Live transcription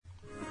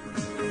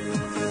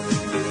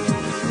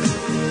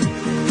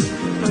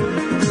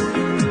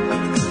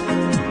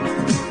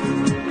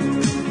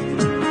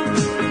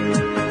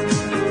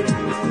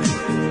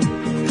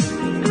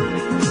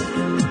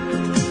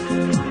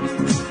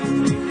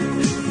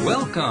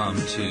Welcome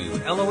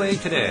to LOA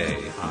Today.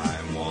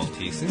 I'm Walt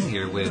Thiessen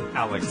here with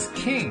Alyx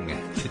King.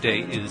 Today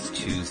is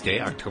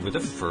Tuesday, October the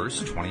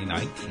 1st,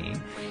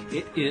 2019.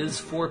 It is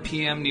 4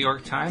 p.m. New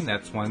York time.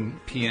 That's 1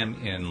 p.m.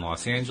 in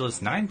Los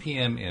Angeles, 9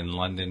 p.m. in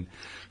London,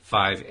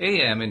 5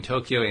 a.m. in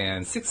Tokyo,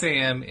 and 6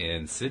 a.m.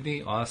 in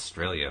Sydney,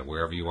 Australia.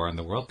 Wherever you are in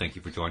the world, thank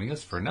you for joining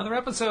us for another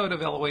episode of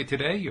LOA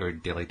Today, your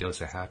daily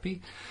dose of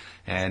happy.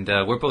 And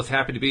we're both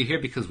happy to be here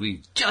because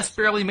we just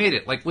barely made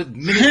it, like with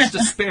minutes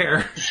to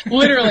spare.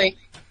 Literally.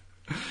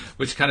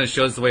 Which kind of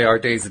shows the way our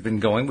days have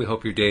been going. We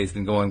hope your day has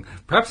been going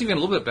perhaps even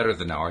a little bit better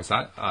than ours.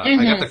 I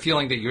got the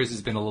feeling that yours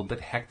has been a little bit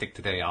hectic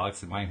today,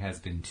 Alyx, and mine has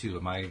been too.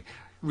 Am I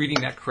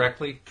reading that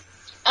correctly?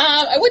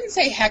 I wouldn't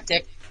say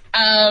hectic.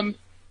 I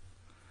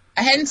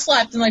hadn't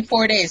slept in like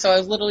 4 days, so I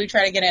was literally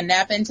trying to get a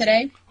nap in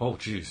today. Oh,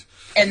 jeez.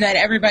 And then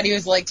everybody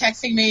was like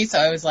texting me, so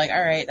I was like,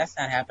 all right, that's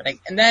not happening.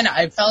 And then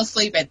I fell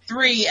asleep at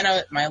 3,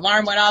 and my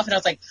alarm went off, and I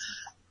was like,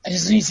 I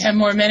just need 10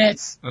 more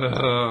minutes.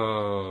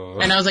 Oh.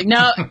 And I was like,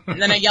 no.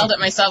 And then I yelled at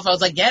myself. I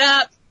was like, get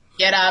up,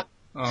 get up.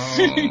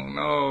 Oh,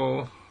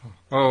 no.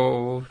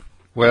 Oh,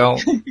 well,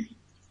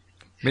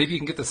 maybe you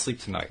can get to sleep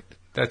tonight.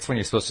 That's when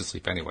you're supposed to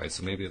sleep anyway,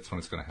 so maybe that's when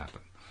it's going to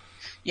happen.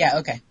 Yeah,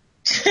 okay.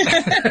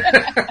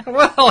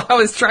 Well, I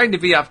was trying to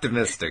be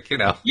optimistic, you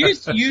know. You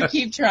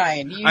keep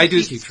trying. I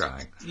do keep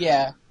trying.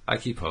 Yeah. I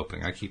keep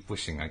hoping. I keep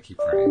wishing. I keep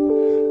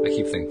praying. I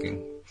keep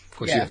thinking. Of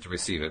course, you have to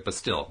receive it, but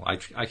still,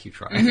 I keep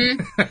trying.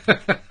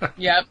 Mm-hmm.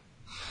 Yep.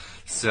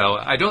 So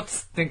I don't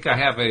think I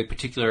have a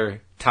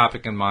particular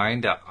topic in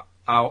mind.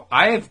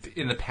 I have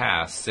in the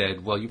past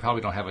said, well, you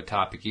probably don't have a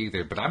topic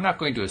either, but I'm not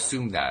going to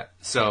assume that.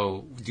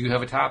 So do you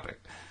have a topic?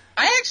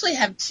 I actually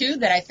have 2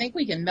 that I think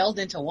we can meld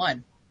into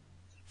one.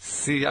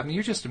 See, I mean,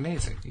 you're just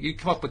amazing. You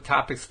come up with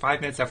topics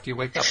 5 minutes after you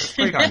wake up. It's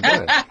pretty darn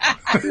good.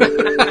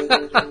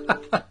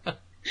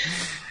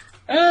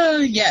 Oh,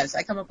 yes.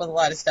 I come up with a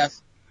lot of stuff.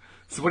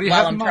 So what do you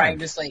while have in I'm mind? trying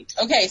to sleep.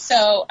 Okay,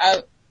 so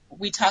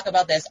we talk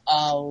about this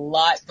a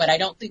lot, but I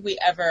don't think we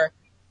ever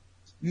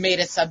made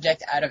a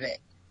subject out of it.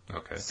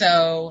 Okay.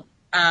 So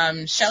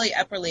Shelley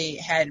Epperly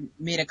had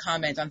made a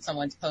comment on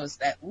someone's post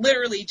that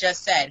literally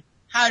just said,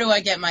 how do I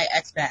get my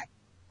ex back?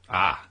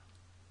 Ah.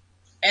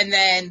 And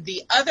then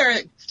the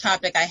other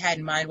topic I had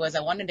in mind was I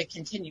wanted a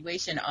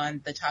continuation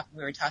on the topic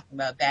we were talking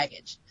about,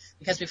 baggage,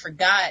 because we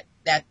forgot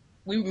that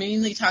we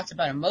mainly talked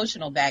about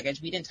emotional baggage.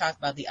 We didn't talk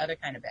about the other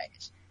kind of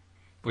baggage.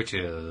 Which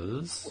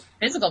is?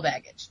 Physical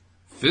baggage.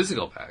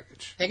 Physical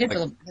baggage?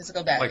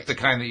 Physical baggage. Like the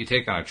kind that you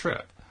take on a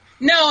trip?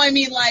 No, I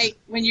mean like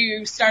when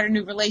you start a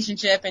new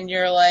relationship and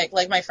you're like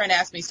my friend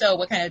asked me, so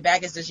what kind of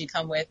baggage does she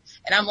come with?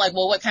 And I'm like,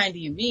 well, what kind do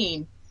you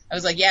mean? I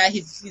was like, yeah,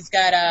 he's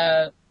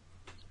got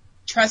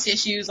trust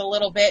issues a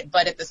little bit,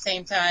 but at the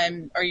same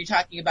time, are you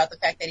talking about the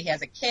fact that he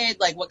has a kid?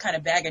 Like, what kind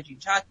of baggage are you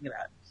talking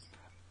about?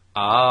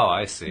 Oh,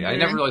 I see. Mm-hmm. I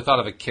never really thought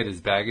of a kid as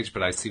baggage,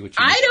 but I see what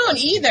you mean. I don't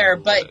either,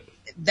 but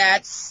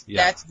that's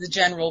the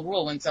general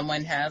rule when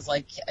someone has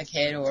like a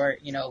kid or,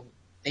 you know,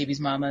 baby's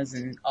mamas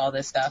and all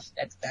this stuff.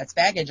 That's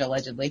baggage,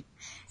 allegedly.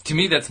 To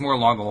me, that's more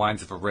along the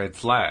lines of a red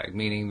flag,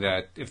 meaning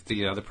that if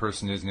the other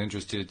person isn't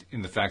interested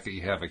in the fact that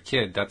you have a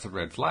kid, that's a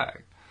red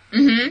flag.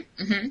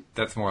 Mm-hmm. Mm-hmm.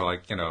 That's more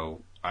like, you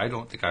know, I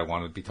don't think I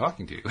want to be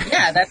talking to you.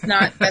 Yeah, that's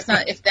not,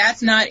 if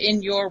that's not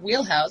in your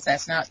wheelhouse,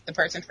 that's not the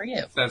person for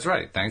you. That's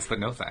right. Thanks, but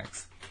no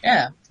thanks.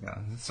 Yeah.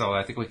 So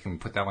I think we can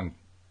put that one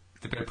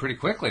to bed pretty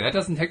quickly. That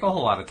doesn't take a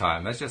whole lot of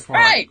time. That's just more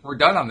right. Like, we're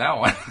done on that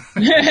one.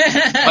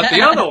 But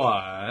the other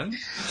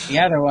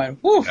one.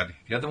 Whew.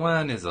 The other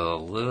one is a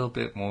little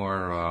bit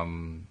more,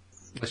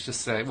 let's just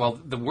say, well,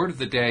 the word of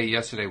the day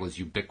yesterday was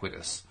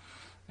ubiquitous.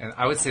 And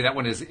I would say that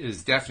one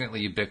is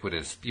definitely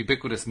ubiquitous.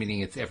 Ubiquitous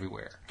meaning it's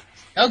everywhere.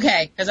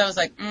 Okay, because I was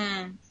like,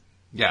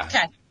 Yeah.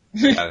 Okay.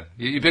 Yeah.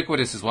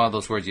 Ubiquitous is one of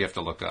those words you have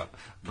to look up.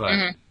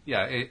 But,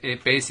 yeah,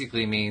 it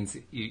basically means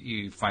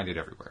you find it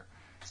everywhere.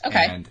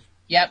 Okay. And,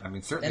 yep. I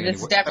mean, certainly and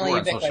it's definitely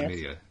on social ubiquitous.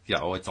 media.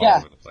 Yeah, it's all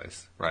over the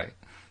place. Right.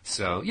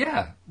 So,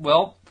 yeah.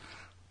 Well,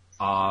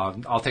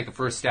 I'll take a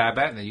first stab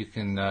at it, and then you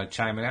can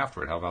chime in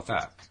afterward. How about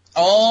that?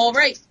 All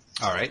right.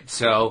 All right.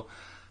 So,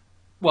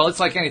 well,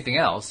 it's like anything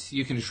else.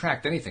 You can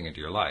attract anything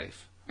into your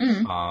life.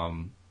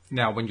 Mm-hmm.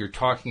 Now, when you're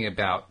talking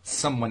about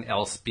someone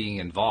else being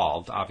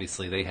involved,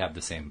 obviously they have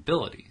the same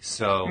ability.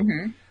 So,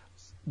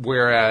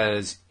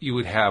 whereas you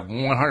would have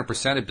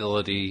 100%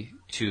 ability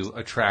to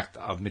attract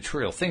a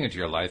material thing into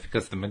your life,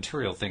 because the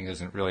material thing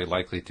isn't really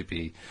likely to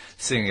be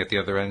sitting at the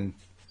other end,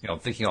 you know,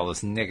 thinking all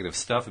this negative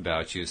stuff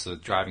about you, so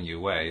driving you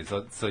away.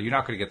 So you're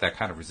not going to get that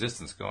kind of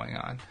resistance going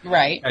on,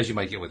 right? As you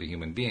might get with a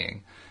human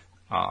being.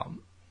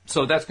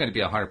 So that's going to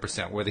be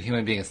 100%, where the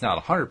human being is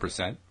not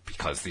 100%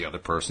 because the other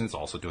person is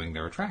also doing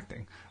their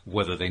attracting,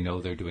 whether they know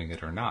they're doing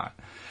it or not.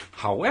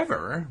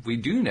 However, we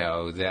do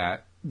know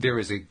that there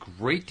is a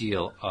great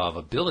deal of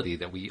ability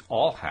that we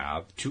all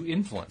have to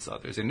influence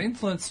others. And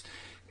influence,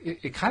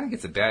 it kind of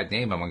gets a bad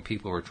name among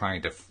people who are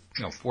trying to,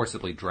 you know,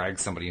 forcibly drag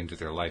somebody into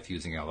their life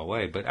using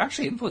LOA. But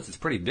actually, influence is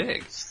pretty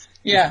big.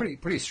 Yeah.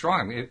 It's pretty strong.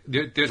 I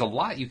mean, there's a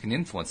lot you can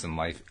influence in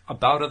life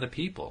about other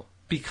people,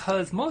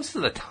 because most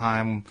of the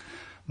time,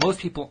 most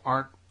people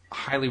aren't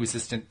highly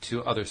resistant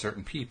to other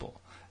certain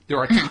people. There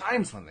are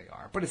times when they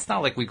are, but it's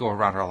not like we go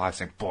around our lives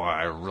saying, boy,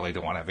 I really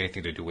don't want to have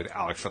anything to do with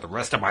Alyx for the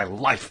rest of my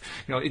life.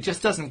 It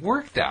just doesn't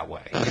work that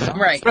way.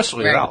 Right.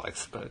 Especially with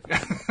Alyx. But,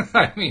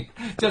 I mean,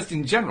 just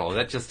in general,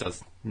 that just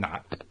does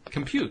not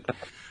compute.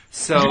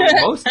 So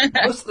most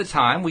of the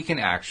time, we can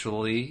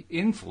actually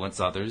influence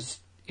others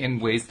in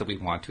ways that we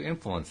want to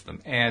influence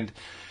them. And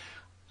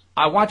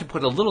I want to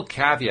put a little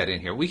caveat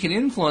in here. We can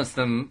influence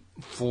them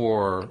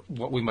for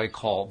what we might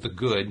call the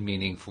good,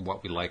 meaning for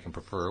what we like and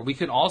prefer. We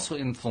can also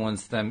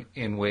influence them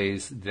in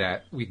ways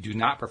that we do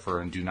not prefer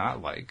and do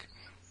not like.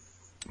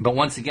 But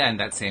once again,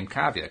 that same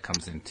caveat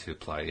comes into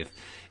play.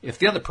 If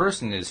the other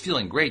person is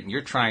feeling great and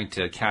you're trying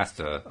to cast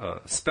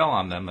a spell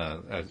on them,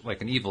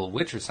 like an evil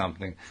witch or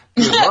something,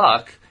 good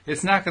luck.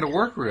 It's not going to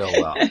work real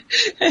well.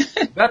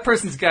 That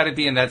person's got to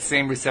be in that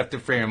same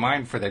receptive frame of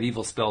mind for that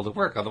evil spell to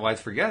work.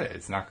 Otherwise, forget it.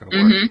 It's not going to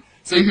work.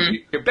 So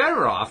you're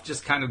better off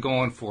just kind of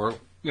going for,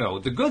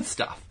 the good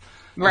stuff.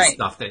 Right. The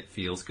stuff that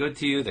feels good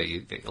to you, that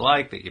you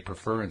like, that you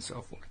prefer, and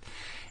so forth.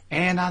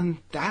 And on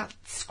that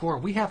score,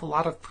 we have a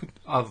lot of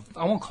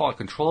I won't call it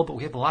control, but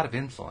we have a lot of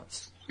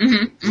influence.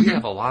 We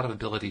have a lot of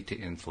ability to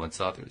influence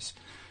others.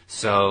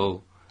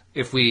 So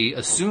if we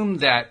assume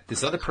that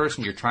this other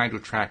person you're trying to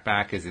attract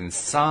back is in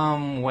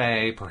some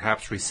way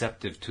perhaps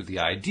receptive to the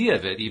idea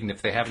of it, even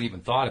if they haven't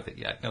even thought of it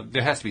yet. Now,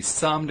 there has to be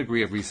some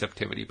degree of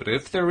receptivity. But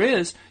if there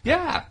is,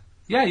 yeah,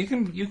 you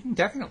can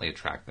definitely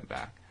attract them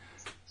back.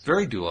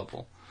 Very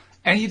doable.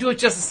 And you do it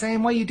just the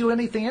same way you do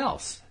anything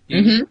else.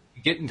 You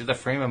get into the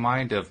frame of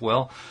mind of,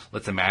 well,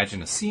 let's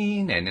imagine a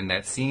scene, and in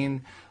that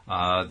scene,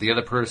 the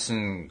other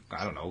person,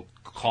 I don't know,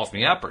 calls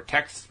me up or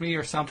texts me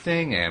or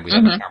something, and we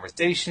have a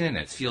conversation, and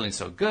it's feeling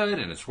so good,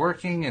 and it's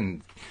working,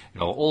 and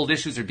old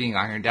issues are being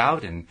ironed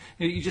out, and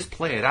you just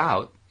play it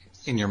out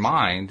in your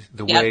mind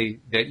the way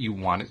that you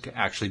want it to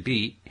actually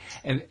be.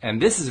 And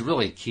this is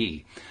really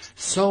key.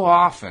 So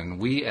often,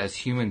 we as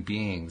human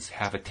beings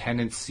have a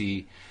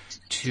tendency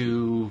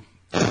to,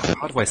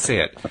 how do I say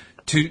it,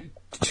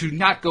 to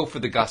not go for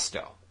the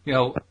gusto.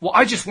 Well,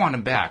 I just want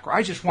him back, or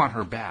I just want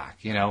her back.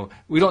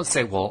 We don't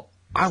say, well,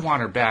 I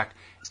want her back,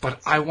 but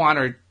I want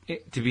her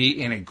to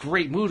be in a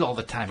great mood all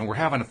the time, and we're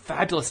having a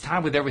fabulous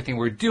time with everything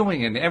we're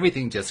doing, and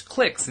everything just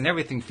clicks, and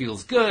everything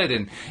feels good,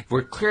 and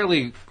we're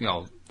clearly,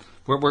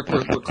 we're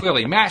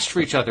clearly matched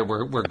for each other.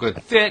 We're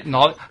good fit, and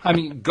all. I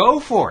mean, go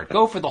for it.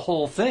 Go for the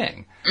whole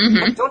thing.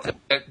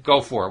 Don't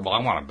go for it. Well,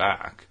 I want him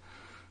back.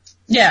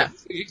 Yeah.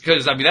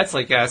 Because, that's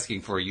like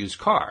asking for a used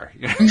car.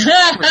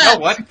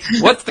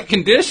 What's the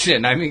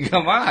condition?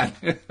 Come on.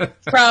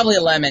 Probably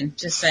a lemon,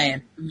 just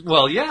saying.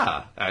 Well,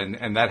 yeah,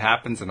 and that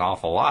happens an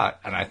awful lot,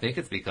 and I think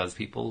it's because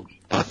people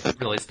are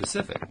really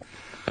specific.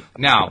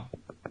 Now,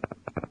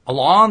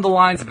 along the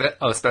lines of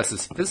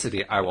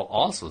specificity, I will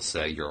also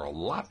say you're a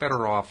lot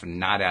better off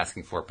not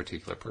asking for a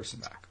particular person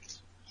back.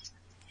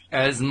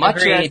 As much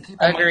as people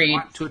might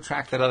want to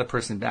attract that other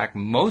person back,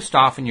 most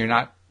often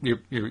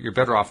you're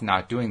better off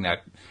not doing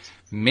that,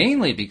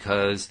 mainly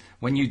because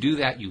when you do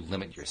that, you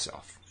limit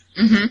yourself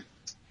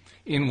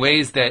in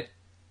ways that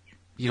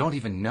you don't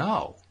even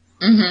know.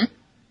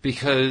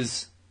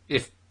 Because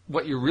if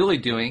what you're really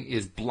doing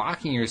is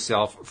blocking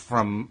yourself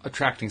from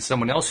attracting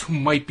someone else who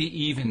might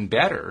be even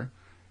better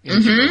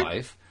into your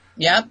life,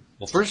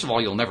 well, first of all,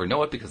 you'll never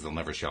know it because they'll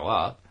never show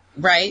up.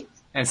 Right.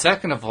 And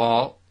second of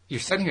all, you're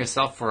setting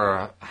yourself for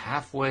a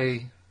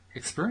halfway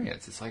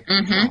experience. It's like,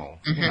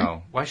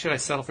 why should I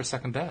settle for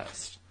second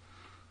best?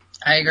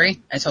 I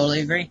agree. I totally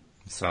agree.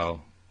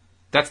 So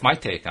that's my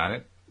take on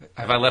it.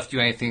 Have I left you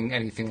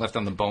anything left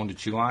on the bone to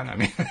chew on?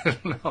 I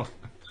don't know.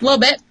 A little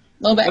bit.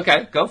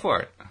 Okay, go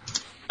for it.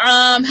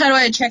 How do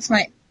I attract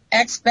my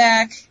ex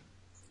back?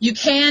 You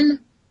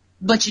can,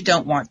 but you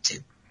don't want to.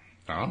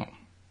 Oh.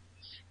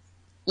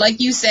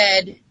 Like you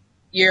said,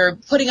 you're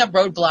putting up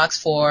roadblocks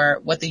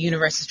for what the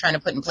universe is trying to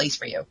put in place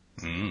for you.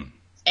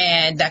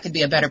 And that could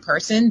be a better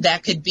person.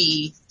 That could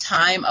be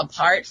time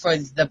apart for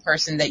the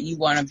person that you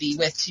want to be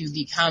with to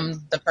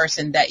become the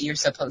person that you're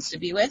supposed to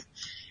be with.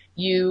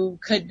 You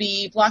could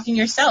be blocking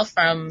yourself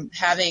from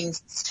having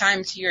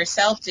time to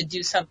yourself to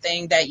do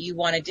something that you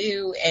want to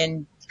do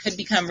and could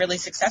become really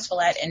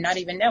successful at and not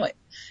even know it.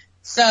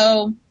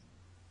 So,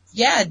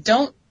 yeah,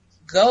 don't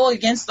go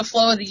against the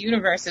flow of the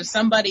universe.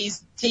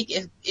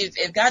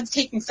 If God's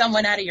taking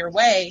someone out of your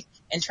way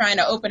and trying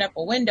to open up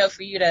a window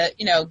for you to,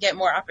 get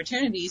more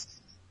opportunities,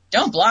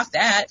 don't block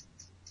that.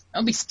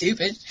 Don't be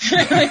stupid.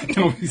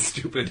 Don't be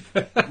stupid.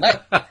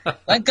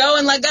 let go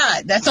and let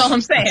God. That's all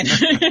I'm saying.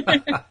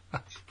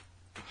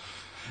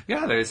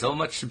 Yeah, there's so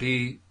much to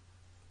be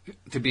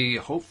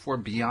hoped for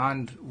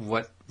beyond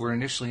what we're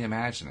initially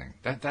imagining.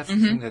 That's the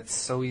thing that's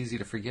so easy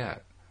to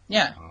forget.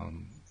 Yeah.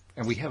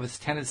 And we have this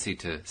tendency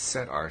to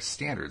set our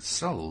standards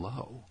so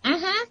low.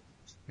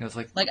 It's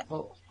like,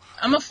 well,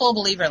 I'm a full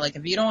believer. Like,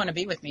 if you don't want to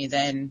be with me,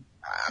 then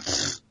I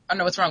don't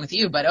know what's wrong with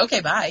you, but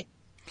okay, bye.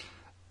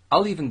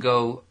 I'll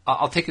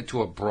take it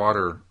to a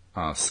broader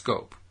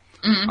scope.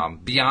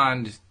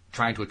 Beyond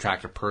trying to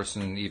attract a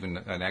person, even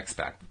an ex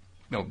back.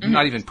 No,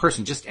 not even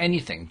person, just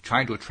anything,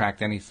 trying to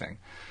attract anything.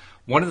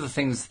 one of the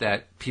things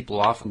that people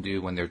often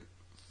do when they're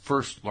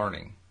first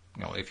learning,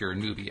 if you're a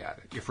newbie at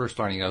it, you're first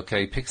learning,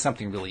 okay, pick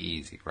something really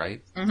easy,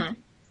 right? Mm-hmm.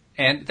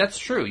 And that's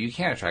true. You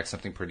can attract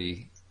something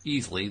pretty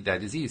easily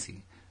that is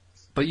easy.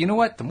 But you know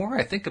what? The more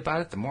I think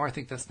about it, the more I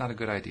think that's not a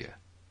good idea.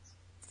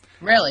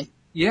 Really?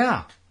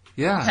 Yeah.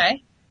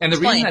 Okay. And the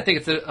Explain. reason I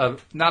think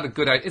it's not a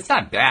good idea, it's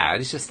not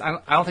bad, it's just I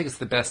don't think it's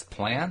the best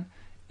plan,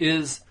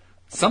 is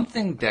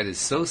something that is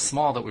so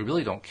small that we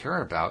really don't care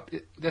about.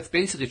 That's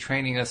basically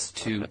training us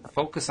to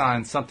focus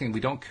on something we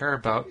don't care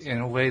about in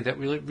a way that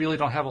we really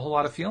don't have a whole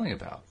lot of feeling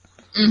about.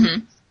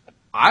 Mm-hmm.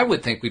 I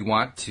would think we'd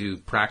want to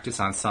practice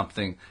on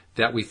something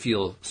that we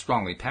feel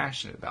strongly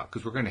passionate about,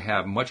 because we're going to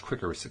have much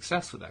quicker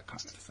success with that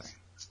kind of thing.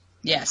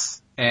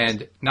 Yes.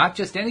 And not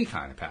just any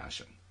kind of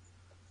passion,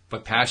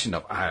 but passion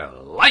of, I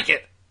like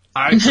it.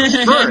 I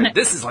prefer it.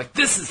 This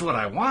is what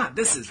I want.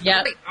 This is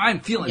Yep. great. I'm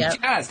feeling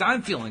Yep. jazzed.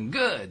 I'm feeling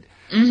good.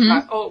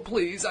 Mm-hmm. Oh,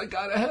 please, I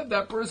gotta have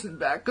that person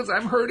back because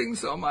I'm hurting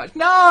so much.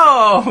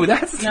 No,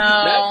 that's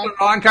the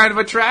wrong kind of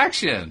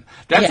attraction.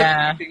 That's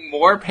attracting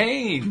more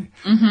pain.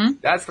 Mm-hmm.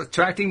 That's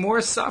attracting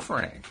more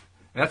suffering.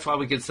 And that's why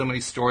we get so many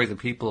stories of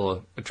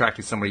people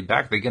attracting somebody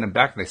back. They get them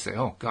back and they say,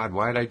 oh, God,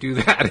 why did I do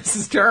that? This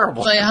is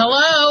terrible. Like,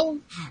 hello.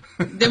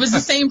 There was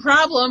the same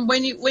problem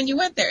when you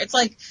went there. It's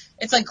like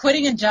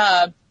quitting a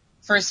job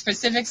for a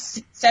specific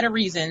set of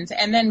reasons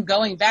and then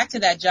going back to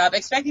that job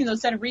expecting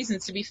those set of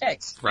reasons to be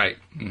fixed. Right.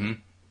 Mm-hmm.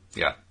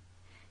 Yeah.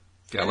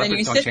 And then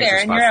you sit there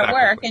and you're at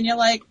work and you're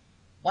like,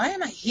 why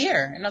am I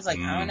here? And I was like,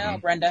 I don't know,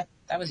 Brenda.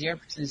 That was your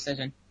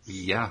decision.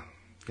 Yeah.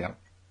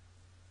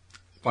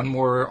 One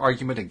more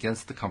argument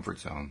against the comfort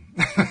zone.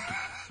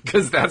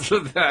 Because that's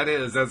what that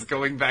is. That's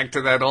going back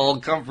to that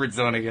old comfort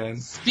zone again.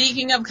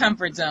 Speaking of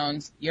comfort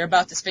zones, you're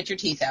about to spit your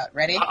teeth out.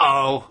 Ready?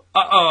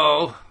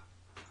 Uh-oh.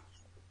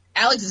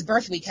 Alex's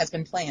birth week has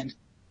been planned.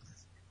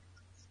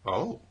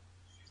 Oh.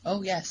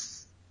 Oh,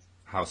 yes.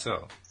 How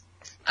so?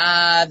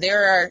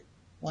 There are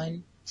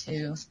 1,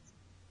 2,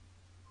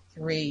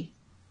 3.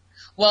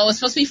 Well, it was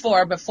supposed to be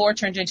 4, but 4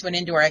 turned into an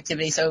indoor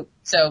activity. So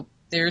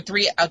there are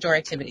 3 outdoor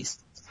activities.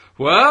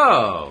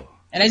 Whoa.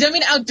 And I don't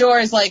mean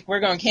outdoors like we're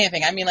going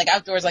camping. I mean like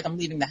outdoors like I'm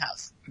leaving the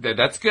house.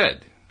 That's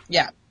good.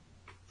 Yeah.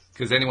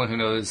 Because anyone who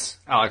knows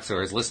Alyx or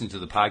has listened to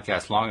the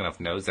podcast long enough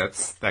knows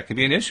that could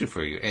be an issue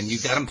for you. And you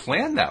got them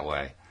planned that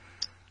way.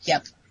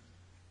 Yep.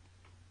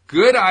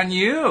 Good on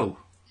you.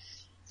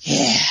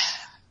 Yeah.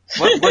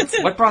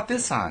 What brought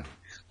this on?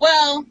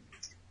 Well,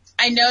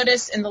 I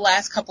noticed in the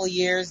last couple of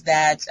years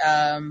that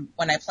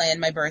when I plan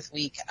my birth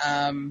week,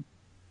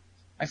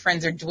 my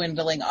friends are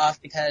dwindling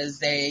off because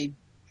they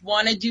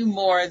want to do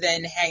more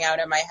than hang out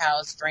at my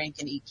house, drink,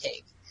 and eat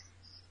cake.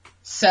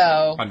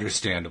 So.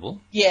 Understandable.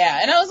 Yeah.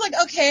 And I was like,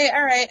 okay,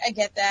 all right, I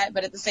get that.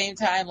 But at the same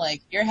time,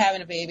 like, you're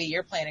having a baby,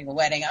 you're planning a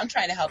wedding. I'm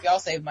trying to help y'all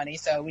save money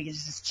so we can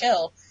just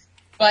chill.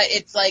 But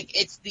it's like,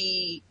 it's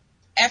the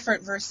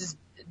effort versus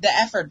the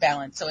effort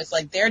balance. So it's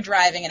like they're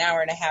driving an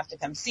hour and a half to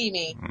come see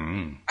me.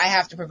 Mm. I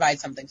have to provide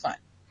something fun.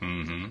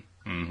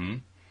 Mm-hmm.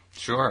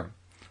 Sure.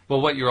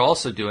 Well, what you're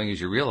also doing is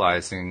you're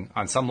realizing,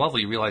 on some level,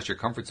 you realize your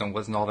comfort zone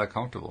wasn't all that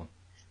comfortable.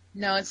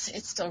 No,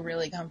 it's still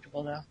really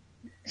comfortable, though.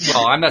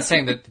 Well, I'm not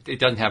saying that it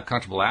doesn't have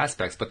comfortable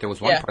aspects, but there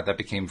was one part that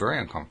became very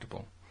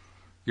uncomfortable.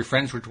 Your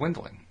friends were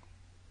dwindling.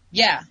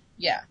 Yeah.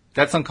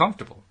 That's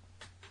uncomfortable.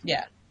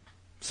 Yeah.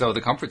 So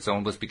the comfort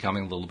zone was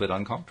becoming a little bit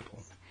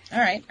uncomfortable. All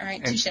right,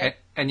 touche.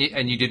 And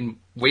you didn't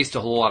waste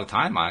a whole lot of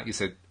time on it. You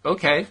said,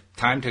 okay,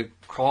 time to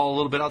crawl a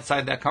little bit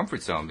outside that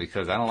comfort zone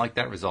because I don't like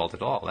that result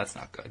at all. That's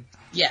not good.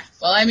 Yeah.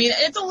 Well, I mean,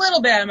 it's a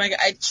little bit.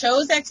 I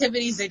chose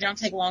activities that don't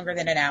take longer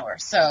than an hour,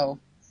 so.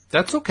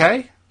 That's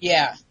okay.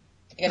 Yeah.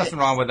 Nothing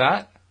wrong with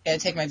that. Gotta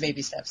take my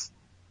baby steps.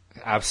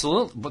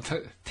 Absolutely.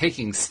 But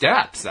taking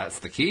steps, that's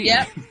the key.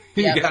 Yep.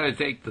 You gotta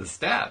take the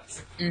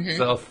steps. Mm-hmm.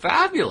 So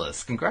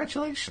fabulous.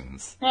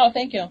 Congratulations. Oh,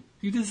 thank you.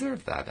 You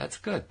deserve that. That's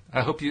good.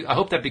 I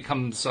hope that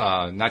becomes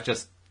not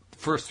just the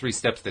first 3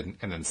 steps and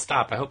then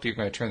stop. I hope you're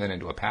going to turn that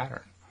into a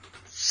pattern.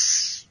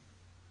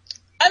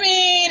 I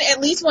mean,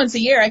 at least once a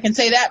year, I can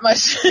say that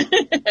much.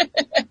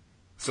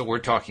 So we're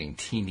talking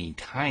teeny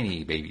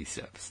tiny baby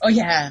steps. Oh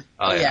yeah.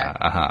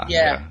 Uh-huh.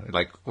 Yeah.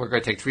 Like we're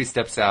going to take 3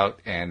 steps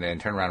out and then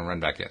turn around and run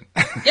back in.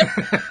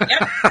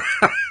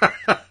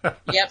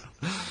 Yep.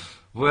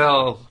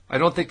 Well, I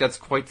don't think that's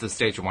quite the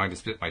stage of wanting to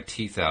spit my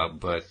teeth out,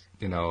 but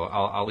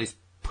I'll at least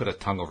put a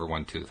tongue over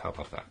one tooth. How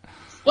about that?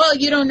 Well,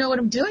 you don't know what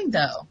I'm doing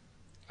though.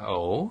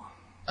 Oh.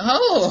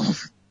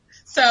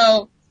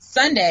 So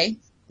Sunday,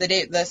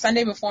 the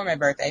Sunday before my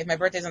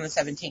birthday's on the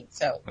 17th,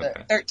 so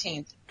the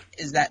 13th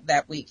is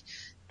that week.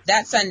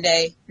 That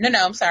Sunday, no,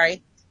 I'm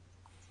sorry.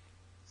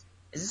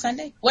 Is it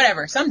Sunday?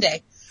 Whatever,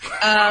 someday.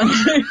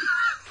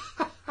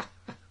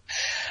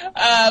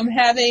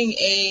 Having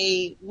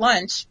a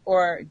lunch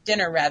or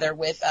dinner rather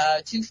with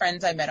 2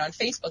 friends I met on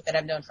Facebook that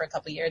I've known for a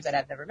couple of years that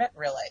I've never met in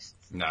real life.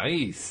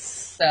 Nice.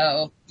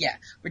 So yeah,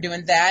 we're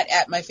doing that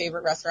at my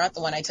favorite restaurant,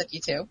 the one I took you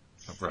to.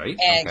 Right.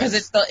 And because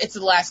it's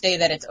the last day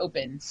that it's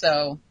open,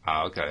 so.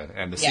 Oh, okay.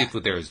 And the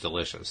seafood there is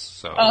delicious.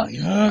 So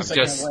yes,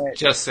 I'm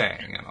just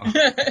saying,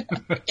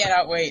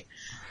 Cannot wait.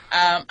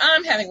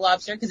 I'm having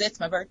lobster because it's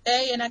my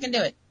birthday and I can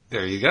do it.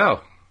 There you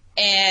go.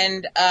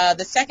 And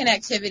the second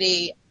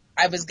activity,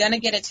 I was going to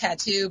get a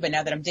tattoo, but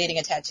now that I'm dating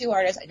a tattoo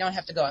artist, I don't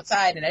have to go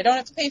outside and I don't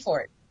have to pay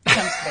for it. It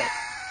comes to me.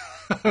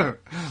 A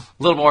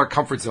little more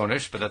comfort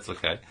zone-ish, but that's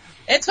okay.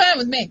 It's fine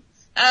with me.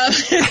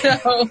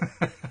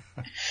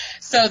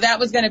 So that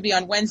was going to be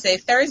on Wednesday.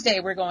 Thursday,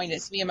 we're going to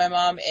see me and my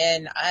mom,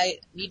 and I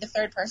need a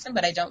third person,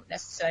 but I don't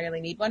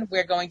necessarily need one.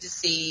 We're going to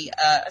see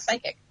a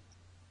psychic.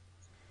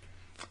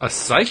 A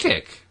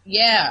psychic?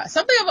 Yeah,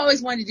 something I've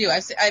always wanted to do.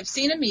 I've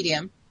seen a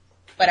medium,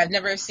 but I've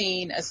never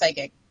seen a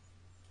psychic.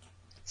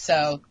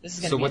 So this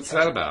is going to be. So what's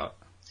that about?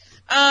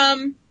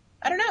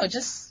 I don't know. I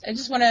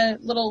just want a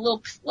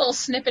little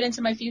snippet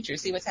into my future,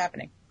 see what's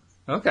happening.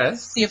 Okay.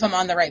 See if I'm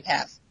on the right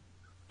path.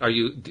 Are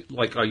you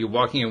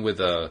walking in with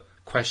a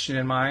question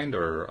in mind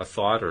or a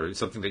thought or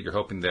something that you're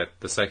hoping that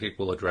the psychic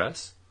will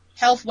address?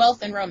 Health,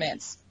 wealth, and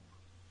romance.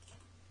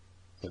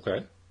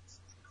 Okay.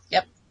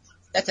 Yep.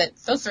 That's it.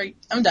 So sorry.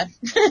 I'm done.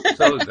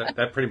 So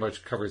that pretty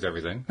much covers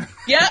everything.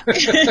 Yeah.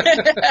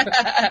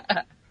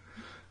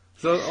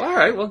 So, all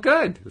right. Well,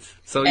 good.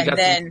 So you got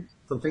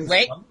some things.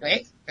 Wait.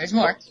 There's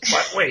more.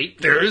 But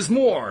wait, there's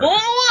more.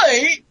 Oh,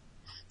 wait.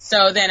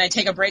 So then I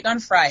take a break on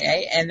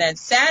Friday, and then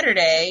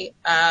Saturday,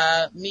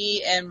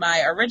 me and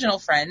my original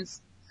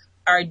friends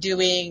are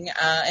doing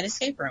an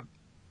escape room.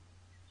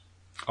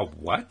 A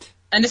what?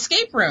 An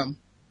escape room.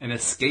 An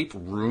escape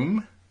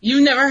room?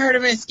 You've never heard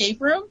of an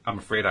escape room? I'm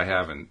afraid I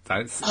haven't.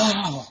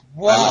 Oh,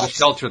 wow. I live a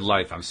sheltered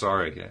life. I'm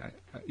sorry.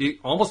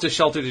 Almost as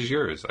sheltered as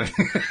yours.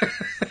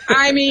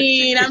 I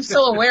mean, I'm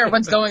still aware of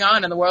what's going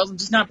on in the world. I'm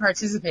just not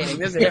participating.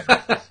 There's a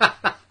difference.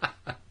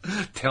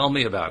 Tell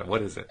me about it.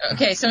 What is it?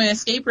 Okay, so an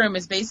escape room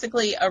is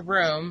basically a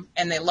room,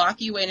 and they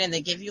lock you in, and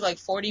they give you like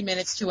 40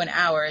 minutes to an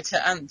hour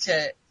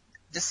to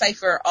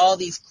decipher all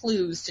these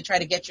clues to try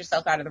to get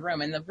yourself out of the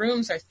room. And the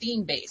rooms are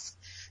theme-based.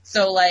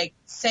 So, like,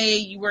 say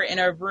you were in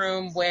a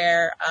room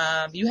where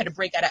you had to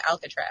break out of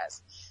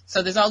Alcatraz.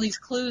 So there's all these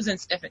clues and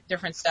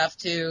different stuff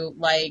to,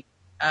 like,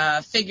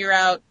 figure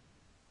out.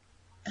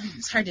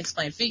 It's hard to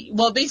explain.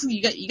 Well, basically,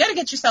 you got to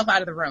get yourself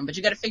out of the room, but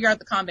you got to figure out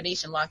the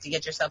combination lock to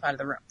get yourself out of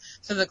the room.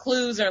 So the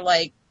clues are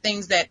like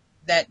things that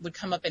would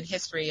come up in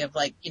history of,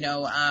 like, you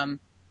know,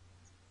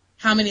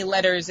 how many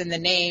letters in the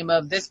name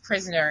of this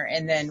prisoner,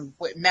 and then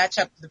match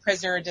up the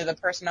prisoner to the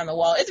person on the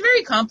wall. It's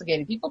very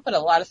complicated. People put a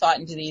lot of thought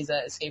into these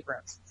escape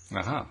rooms.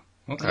 Uh-huh.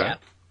 Okay. Yeah.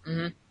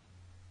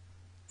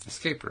 Mm-hmm.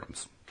 Escape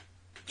rooms.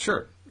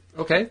 Sure.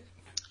 Okay.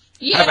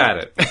 Yeah. Have at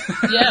it.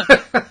 Yeah.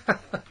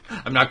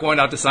 I'm not going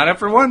out to sign up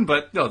for one,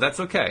 but no, that's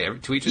okay.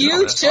 To each his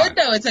own. You should,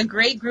 though. It's a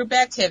great group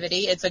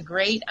activity. It's a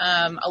great,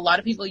 a lot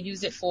of people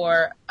use it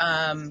for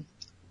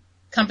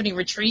company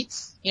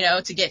retreats, you know,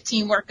 to get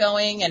teamwork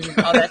going and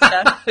all that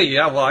stuff.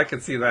 Yeah, well, I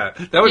can see that.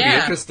 That would be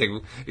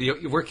interesting.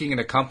 You're working in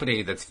a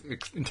company that's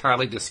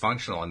entirely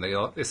dysfunctional, and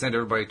they send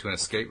everybody to an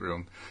escape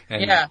room,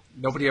 and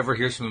nobody ever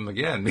hears from them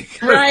again.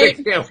 Because right.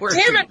 They can't work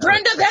Damn it,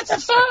 Brenda, that's a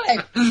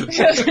 5.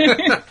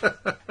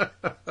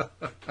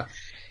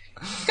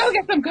 Go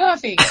get some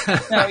coffee.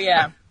 So,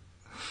 yeah.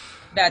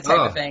 That type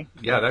of thing.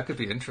 Yeah, that could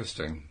be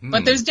interesting.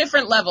 But there's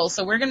different levels.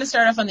 So we're going to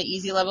start off on the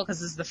easy level because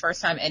this is the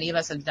first time any of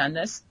us have done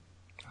this.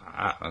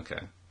 Ah, okay.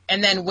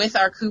 And then with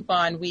our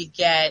coupon, we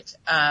get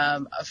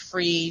a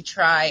free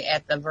try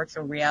at the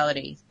virtual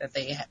reality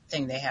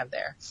thing they have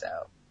there. So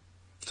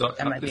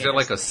is there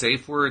like a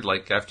safe word?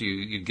 Like after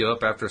you give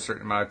up after a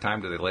certain amount of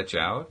time, do they let you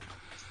out?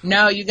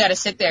 No, you got to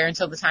sit there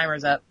until the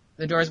timer's up.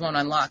 The doors won't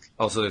unlock.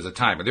 Oh, so there's a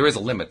timer. There is a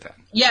limit then.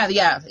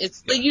 Yeah.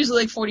 It's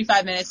usually like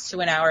 45 minutes to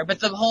an hour, but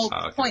the whole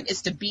point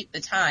is to beat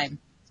the time.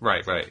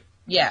 Right.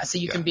 Yeah, so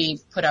you can be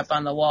put up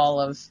on the wall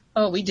of,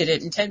 we did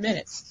it in 10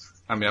 minutes.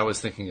 I mean, I was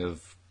thinking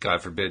of,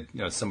 God forbid,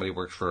 somebody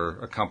works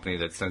for a company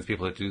that sends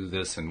people to do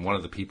this, and one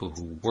of the people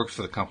who works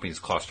for the company is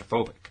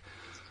claustrophobic.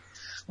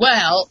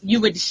 Well,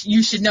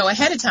 you should know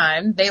ahead of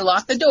time. They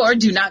lock the door.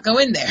 Do not go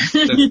in there.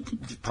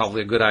 That's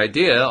probably a good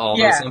idea,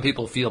 although some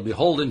people feel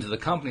beholden to the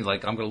company,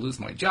 like, I'm going to lose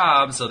my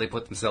job, so they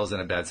put themselves in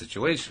a bad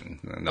situation.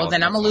 Well,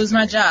 then I'm going to lose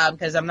my job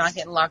because I'm not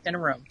getting locked in a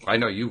room. I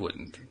know you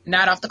wouldn't.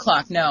 Not off the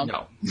clock, no.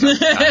 No.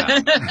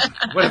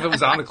 What if it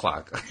was on the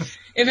clock?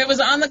 If it was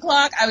on the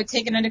clock, I would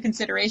take it into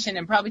consideration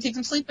and probably take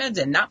some sleep meds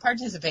and not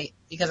participate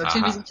because I'm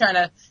too busy trying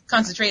to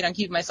concentrate on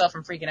keeping myself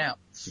from freaking out.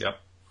 Yep.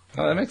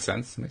 Oh, that makes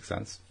sense.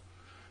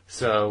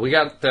 So we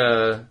got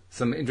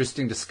some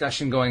interesting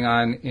discussion going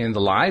on in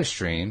the live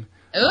stream.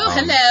 Oh,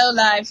 hello,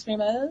 live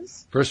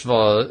streamers. First of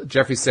all,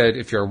 Jeffrey said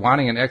if you're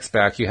wanting an ex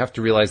back, you have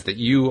to realize that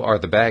you are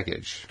the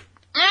baggage.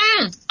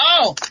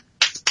 Oh.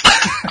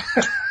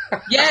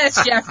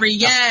 Yes, Jeffrey,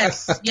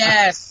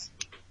 yes.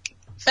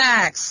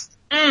 Facts.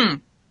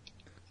 And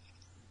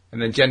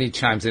then Jenny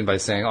chimes in by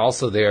saying,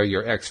 also they are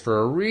your ex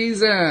for a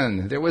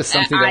reason. There was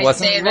something that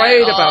wasn't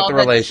right about the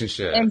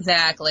relationship.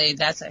 Exactly.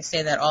 I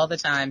say that all the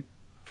time.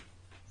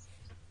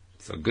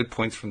 So good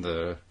points from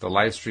the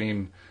live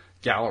stream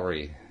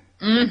gallery.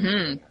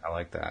 Mm-hmm. I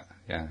like that.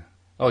 Yeah.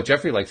 Oh,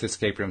 Jeffrey likes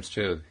escape rooms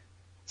too.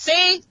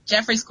 See?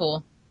 Jeffrey's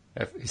cool.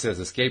 He says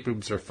escape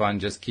rooms are fun.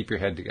 Just keep your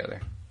head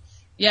together.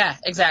 Yeah,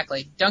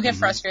 exactly. Don't get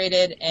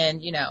frustrated,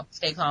 and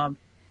stay calm,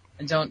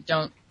 and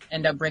don't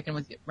end up breaking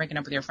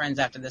up with your friends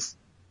after this.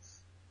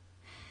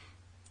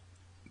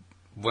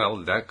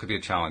 Well, that could be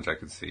a challenge I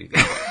could see.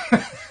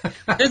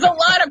 There's a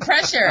lot of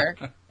pressure.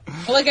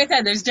 Well, like I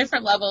said, there's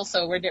different levels,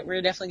 so we're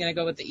definitely going to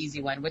go with the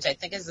easy one, which I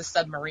think is the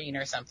submarine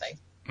or something.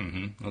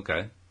 Mm-hmm.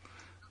 Okay.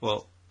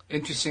 Well,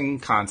 interesting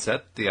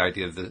concept, the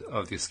idea of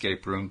the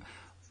escape room.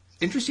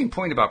 Interesting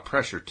point about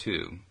pressure,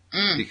 too,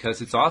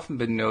 because it's often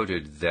been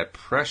noted that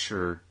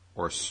pressure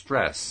or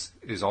stress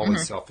is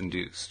always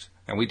self-induced.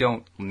 And we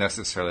don't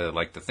necessarily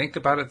like to think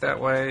about it that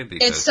way.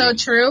 Because it's so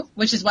true,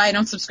 which is why I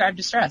don't subscribe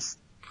to stress.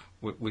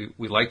 We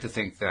like to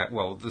think that,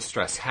 well, the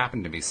stress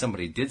happened to me.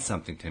 Somebody did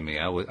something to me.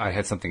 I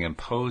had something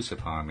imposed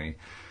upon me.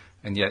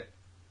 And yet,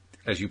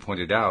 as you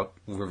pointed out,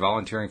 we're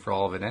volunteering for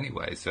all of it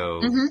anyway. So,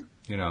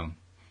 we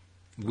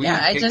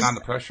take on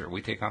the pressure.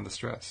 We take on the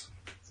stress.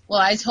 Well,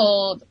 I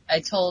told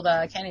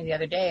Kenny the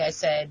other day, I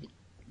said,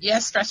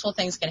 yes, stressful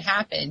things can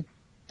happen,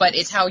 but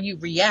it's how you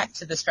react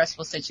to the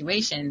stressful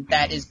situation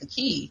that is the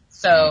key.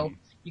 So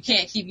you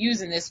can't keep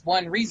using this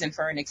one reason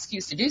for an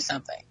excuse to do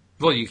something.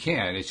 Well, you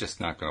can. It's just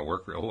not going to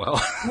work real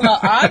well. Well,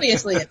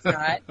 obviously it's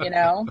not,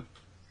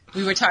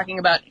 We were talking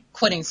about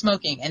quitting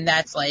smoking, and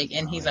that's like,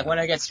 and he's like, when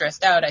I get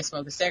stressed out, I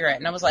smoke a cigarette.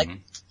 And I was like,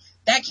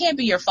 that can't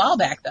be your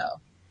fallback,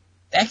 though.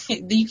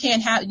 You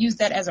can't use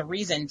that as a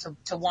reason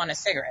to want a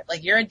cigarette.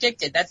 Like, you're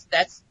addicted.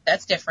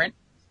 That's different.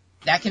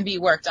 That can be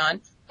worked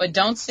on. But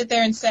don't sit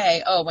there and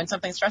say, oh, when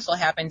something stressful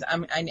happens,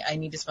 I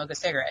need to smoke a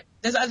cigarette.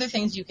 There's other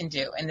things you can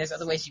do, and there's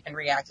other ways you can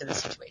react to the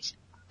situation.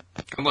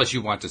 Unless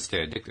you want to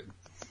stay addicted.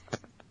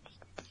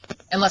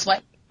 Unless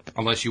what?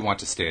 Unless you want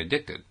to stay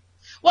addicted.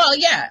 Well,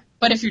 yeah.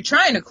 But if you're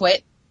trying to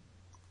quit,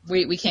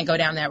 we can't go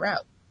down that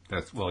route.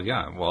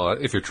 Yeah. Well,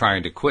 if you're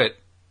trying to quit,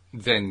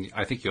 then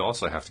I think you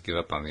also have to give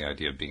up on the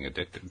idea of being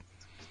addicted.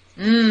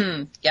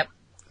 Yep.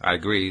 I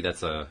agree.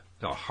 That's a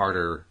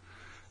harder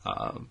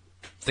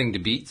thing to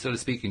beat, so to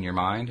speak, in your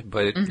mind.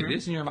 But it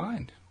is in your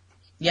mind.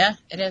 Yeah,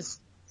 it is.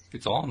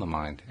 It's all in the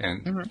mind.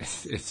 And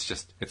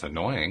it's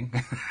annoying.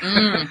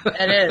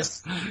 It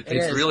is.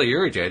 It's really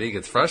irritating.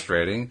 It's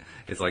frustrating.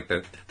 It's like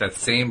that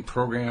same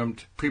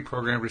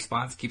pre-programmed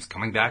response keeps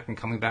coming back and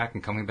coming back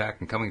and coming back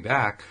and coming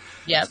back.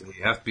 Yep. So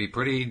you have to be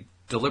pretty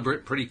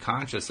deliberate, pretty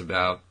conscious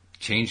about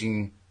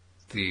changing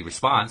the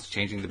response,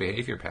 changing the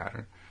behavior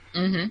pattern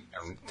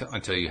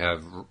until you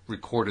have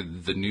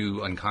recorded the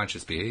new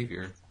unconscious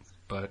behavior.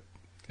 But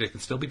it can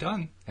still be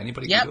done.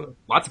 Anybody can do it.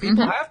 Lots of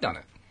people have done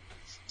it.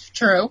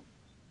 True.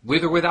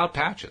 With or without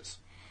patches.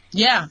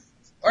 Yeah.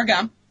 Or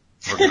gum.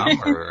 Or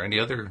gum or any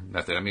other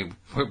method. I mean,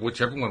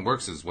 whichever one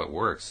works is what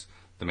works.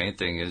 The main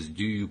thing is,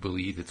 do you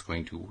believe it's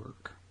going to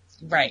work?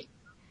 Right.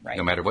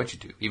 No matter what you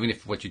do. Even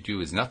if what you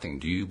do is nothing,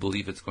 do you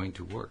believe it's going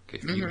to work?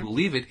 If you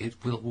believe it, it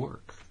will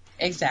work.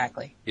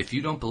 Exactly. If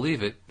you don't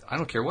believe it, I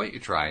don't care what you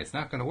try, it's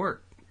not going to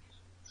work.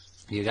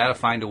 You got to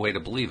find a way to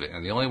believe it.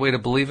 And the only way to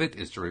believe it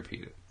is to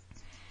repeat it.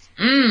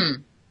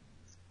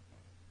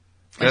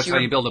 That's how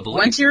you build a belief.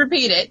 Once you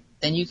repeat it,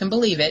 then you can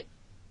believe it,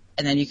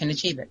 and then you can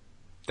achieve it.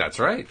 That's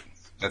right.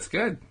 That's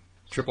good.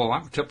 Triple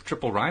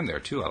rhyme there,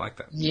 too. I like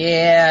that.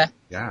 Yeah.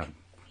 Yeah.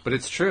 But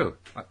it's true.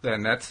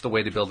 And that's the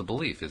way to build a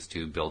belief, is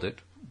to build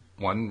it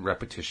one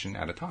repetition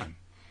at a time.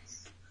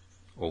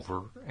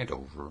 Over and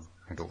over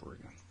and over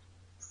again.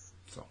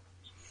 So,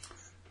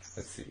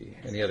 let's see.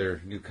 Any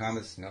other new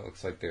comments? No, it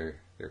looks like they're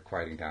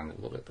quieting down a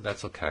little bit, but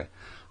that's okay.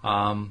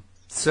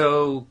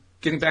 So,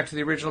 getting back to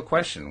the original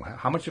question,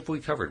 how much have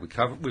we covered?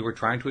 We were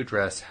trying to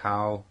address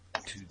how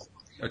to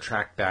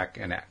attract back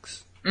an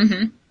ex.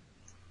 Did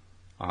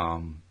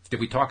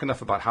we talk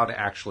enough about how to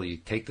actually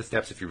take the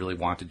steps if you really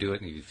want to do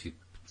it, and if you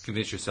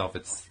convince yourself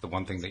it's the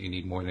one thing that you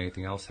need more than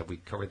anything else? Have we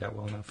covered that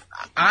well enough?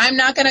 I'm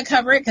not going to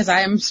cover it because I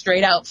am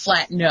straight out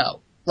flat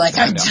no. Like,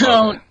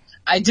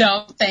 I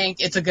don't think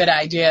it's a good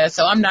idea,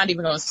 so I'm not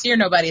even going to steer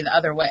nobody the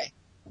other way.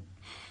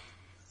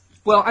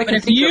 Well, but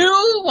if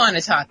you want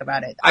to talk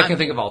about it, I can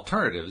think of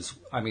alternatives.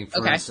 I mean,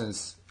 for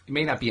instance, it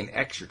may not be an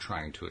ex you're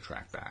trying to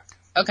attract back.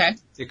 Okay.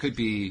 It could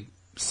be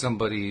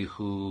somebody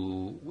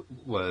who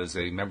was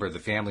a member of the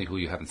family who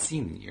you haven't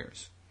seen in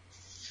years.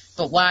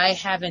 But why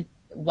haven't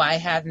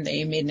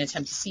they made an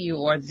attempt to see you,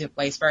 or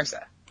vice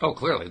versa? Oh,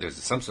 clearly there's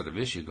some sort of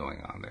issue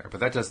going on there, but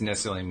that doesn't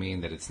necessarily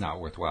mean that it's not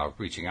worthwhile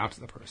reaching out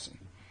to the person.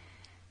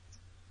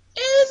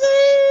 Is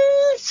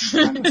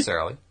it? Not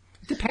necessarily.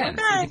 It depends.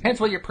 Okay. It depends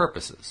what your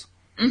purpose is.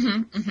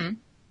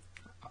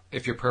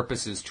 If your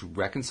purpose is to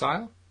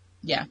reconcile,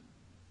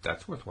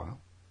 that's worthwhile.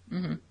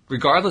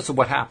 Regardless of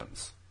what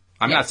happens.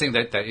 I'm not saying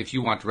that if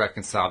you want to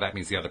reconcile, that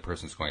means the other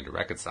person's going to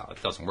reconcile.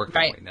 It doesn't work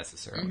that way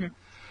necessarily.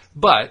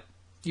 But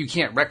you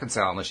can't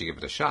reconcile unless you give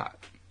it a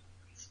shot.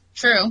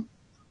 True.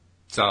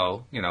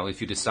 So,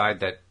 if you decide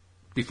that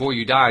before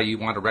you die you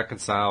want to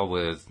reconcile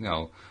with,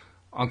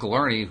 Uncle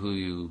Ernie, who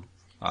you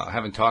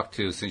haven't talked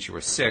to since you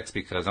were 6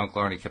 because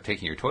Uncle Ernie kept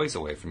taking your toys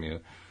away from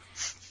you,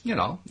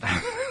 Well,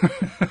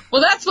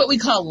 that's what we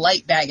call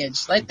light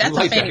baggage. That's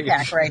a fanny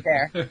pack right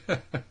there.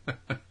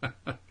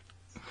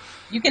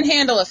 You can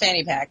handle a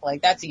fanny pack.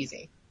 That's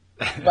easy.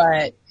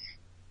 But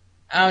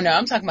I don't know.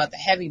 I'm talking about the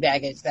heavy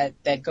baggage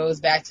that goes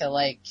back to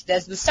like,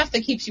 that's the stuff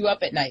that keeps you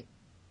up at night.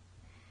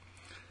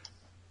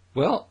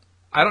 Well,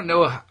 I don't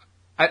know.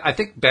 I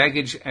think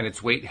baggage and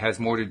its weight has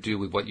more to do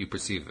with what you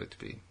perceive it to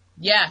be.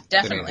 Yeah,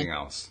 definitely. Than anything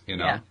else, you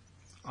know? Yeah.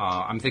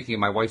 I'm thinking of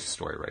my wife's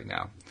story right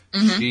now.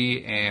 Mm-hmm.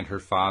 She and her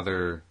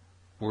father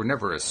were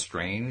never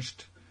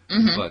estranged,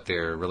 but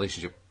their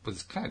relationship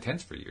was kind of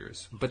tense for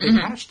years. But they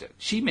patched it.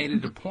 She made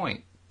it a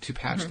point to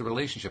patch the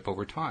relationship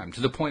over time,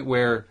 to the point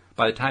where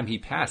by the time he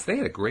passed, they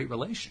had a great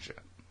relationship.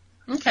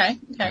 Okay.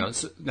 You know,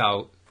 so,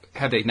 now,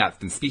 had they not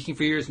been speaking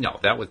for years? No,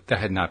 that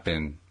had not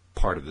been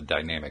part of the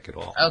dynamic at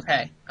all.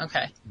 Okay.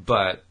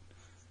 But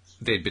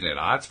they'd been at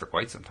odds for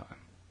quite some time.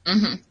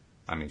 Mm-hmm.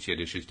 I mean, she had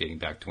issues dating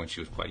back to when she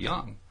was quite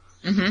young.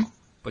 Mm-hmm.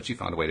 But she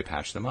found a way to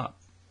patch them up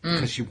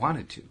because she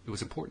wanted to. It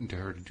was important to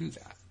her to do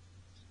that.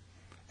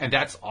 And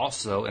that's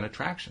also an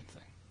attraction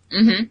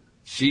thing. Mm-hmm.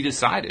 She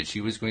decided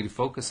she was going to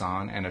focus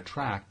on and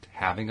attract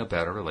having a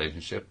better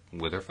relationship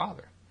with her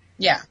father.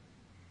 Yeah.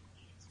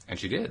 And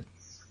she did.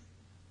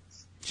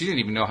 She didn't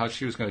even know how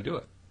she was going to do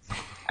it.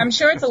 I'm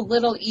sure it's a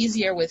little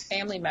easier with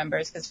family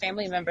members because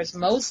family members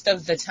most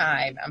of the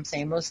time,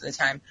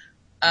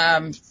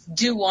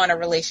 do want a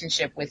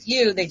relationship with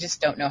you. They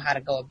just don't know how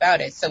to go about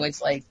it. So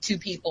it's like two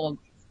people,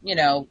 you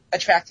know,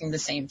 attracting the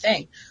same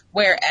thing.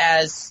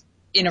 Whereas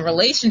in a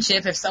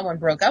relationship, if someone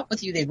broke up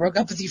with you, they broke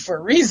up with you for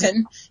a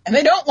reason and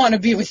they don't want to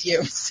be with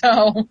you.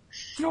 So.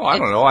 No, I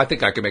don't know. I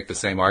think I could make the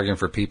same argument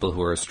for people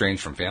who are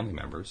estranged from family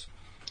members.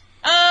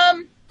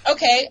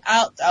 Okay,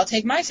 I'll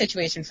take my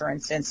situation for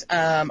instance.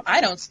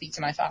 I don't speak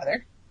to my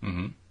father,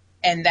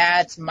 and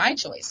that's my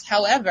choice.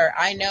 However,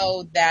 I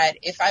know that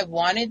if I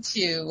wanted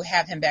to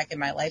have him back in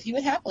my life, he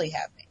would happily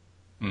have me.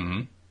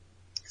 Mm-hmm.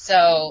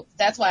 So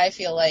that's why I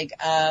feel like,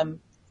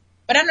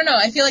 but I don't know.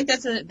 I feel like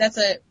that's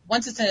a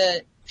once it's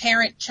a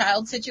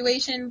parent-child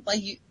situation,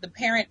 like the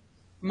parent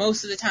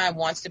most of the time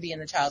wants to be in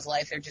the child's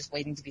life. They're just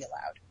waiting to be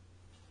allowed.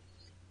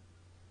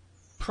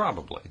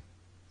 Probably.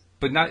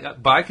 But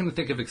I can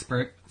think of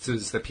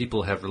experiences that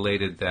people have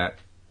related that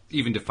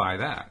even defy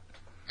that.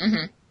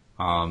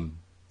 Mm-hmm.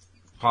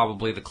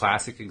 Probably the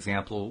classic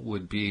example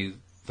would be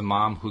the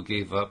mom who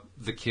gave up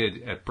the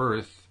kid at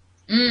birth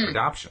for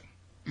adoption.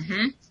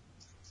 Mm-hmm.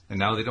 And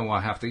now they don't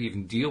want to have to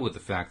even deal with the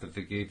fact that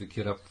they gave the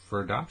kid up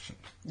for adoption.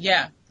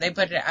 Yeah, they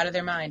put it out of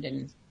their mind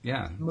and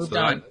moved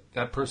on.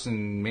 That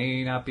person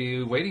may not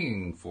be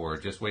waiting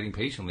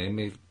patiently. They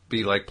may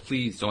be like,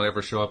 please don't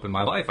ever show up in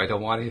my life. I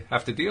don't want to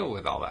have to deal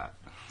with all that.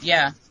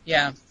 Yeah.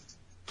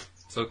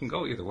 So it can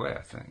go either way,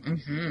 I think.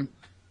 Mm-hmm.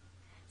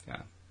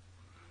 Yeah.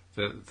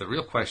 The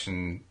real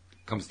question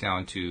comes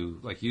down to,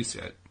 like you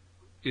said,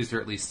 is there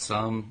at least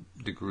some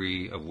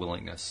degree of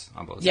willingness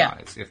on both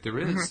sides? If there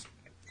is,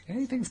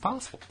 anything's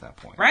possible at that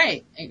point.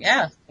 Right.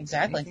 Yeah,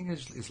 exactly. Anything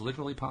is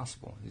literally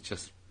possible. It's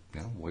just,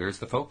 you know, where's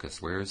the focus?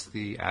 Where's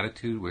the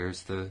attitude?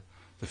 Where's the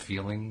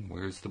feeling?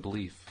 Where's the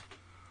belief?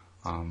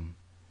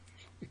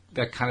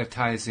 That kind of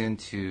ties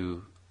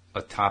into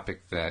a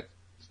topic that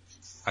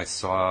I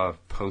saw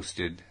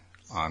posted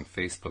on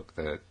Facebook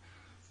that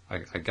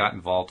I got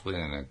involved with,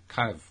 and I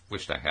kind of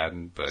wished I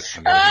hadn't. But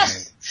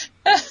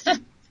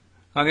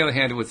on the other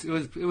hand, it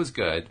was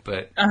good.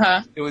 But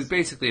it was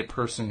basically a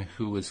person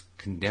who was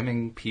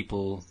condemning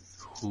people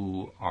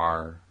who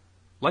are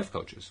life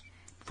coaches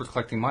for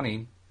collecting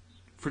money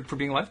for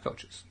being life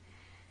coaches.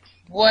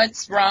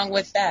 What's wrong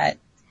with that?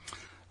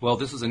 Well,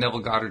 this was a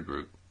Neville Goddard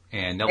group,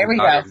 and Neville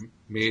Goddard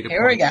made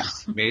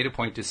a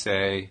point to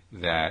say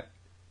that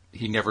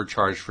he never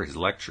charged for his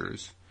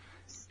lectures,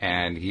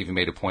 and he even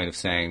made a point of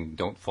saying,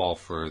 don't fall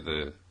for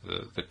the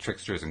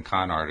tricksters and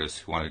con artists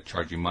who want to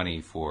charge you money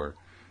for,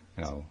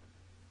 you know,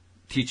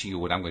 teaching you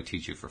what I'm going to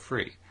teach you for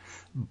free.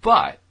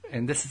 But,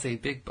 and this is a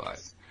big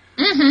but,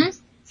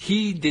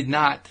 he did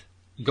not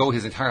go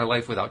his entire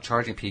life without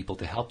charging people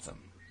to help them.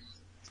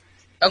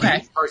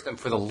 Okay. He charged them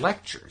for the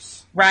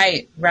lectures.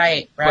 Right.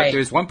 But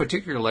there's one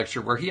particular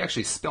lecture where he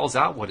actually spells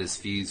out what his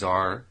fees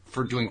are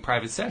for doing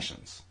private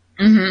sessions.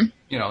 Mm-hmm.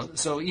 You know,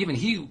 so even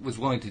he was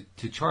willing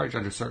to charge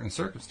under certain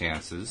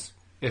circumstances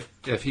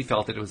if he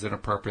felt that it was an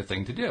appropriate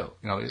thing to do.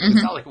 You know,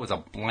 it's not like it was a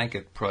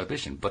blanket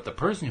prohibition. But the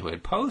person who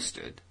had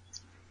posted,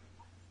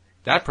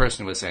 that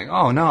person was saying,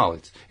 "Oh no,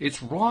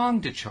 it's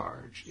wrong to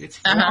charge.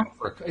 It's wrong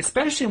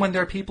especially when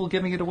there are people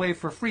giving it away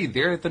for free.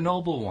 They're the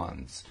noble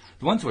ones.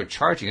 The ones who are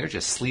charging, they're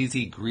just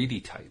sleazy,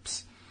 greedy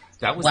types."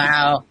 That was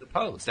the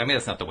post. I mean,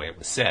 that's not the way it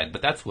was said,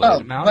 but that's what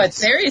it amounted to. But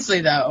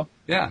seriously, though.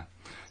 Yeah.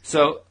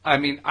 So, I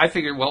mean, I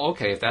figured, well,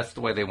 okay, if that's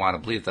the way they want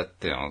to believe, that,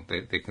 you know,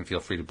 they can feel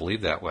free to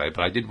believe that way.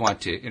 But I did want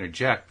to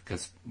interject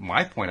because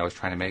my point I was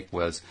trying to make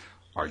was,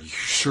 are you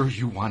sure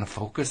you want to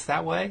focus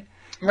that way?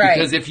 Right.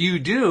 Because if you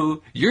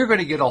do, you're going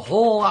to get a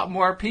whole lot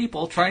more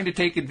people trying to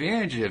take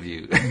advantage of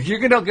you. You're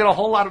going to get a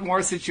whole lot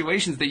more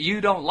situations that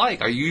you don't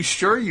like. Are you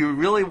sure you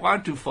really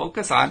want to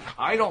focus on,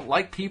 I don't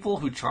like people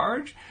who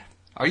charge?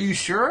 Are you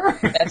sure?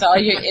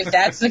 If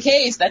that's the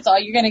case, that's all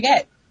you're going to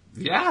get.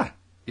 Yeah.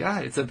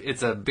 Yeah, it's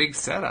a big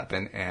setup,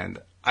 and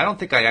I don't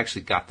think I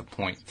actually got the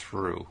point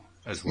through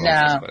as well.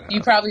 No,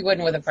 you probably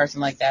wouldn't with a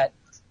person like that.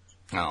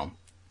 No.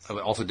 It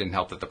also didn't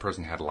help that the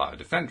person had a lot of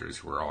defenders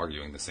who were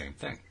arguing the same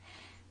thing.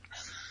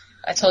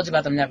 I told you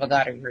about them Neville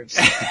Goddard groups.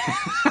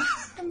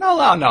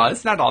 No,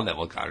 it's not all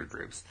Neville Goddard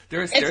groups.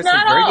 There's it's some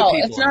not very all. good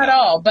people. It's not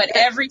all. But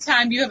every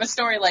time you have a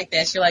story like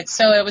this, you're like,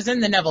 so it was in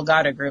the Neville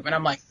Goddard group, and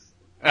I'm like,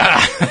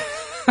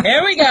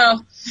 here we go.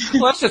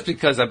 Well, that's just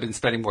because I've been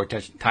spending more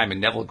time in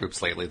Neville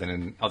groups lately than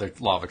in other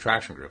law of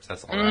attraction groups.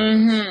 That's all that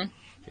is.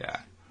 Yeah.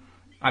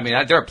 I mean,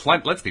 there are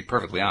plenty. Let's be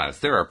perfectly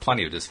honest. There are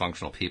plenty of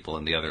dysfunctional people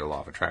in the other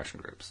law of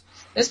attraction groups.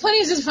 There's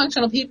plenty of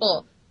dysfunctional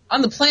people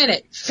on the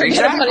planet.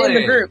 Forget about in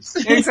the groups.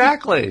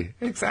 Exactly.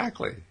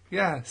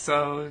 Yeah.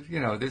 So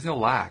there's no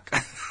lack.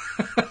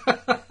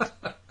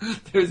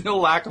 There's no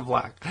lack of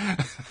lack.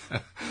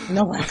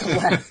 No lack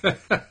of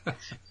lack.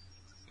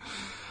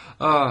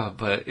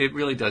 But it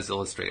really does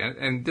illustrate,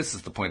 and this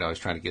is the point I was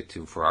trying to get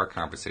to for our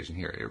conversation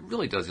here. It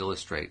really does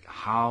illustrate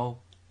how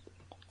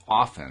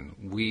often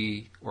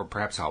we, or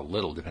perhaps how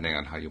little, depending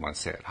on how you want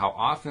to say it, how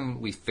often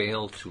we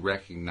fail to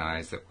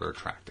recognize that we're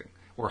attracting,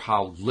 or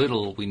how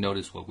little we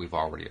notice what we've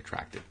already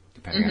attracted,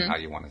 depending on how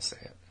you want to say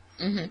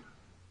it.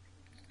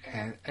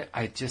 And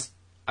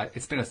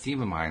it's been a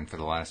theme of mine for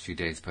the last few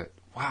days, but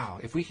wow,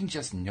 if we can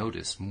just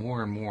notice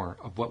more and more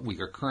of what we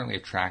are currently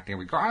attracting,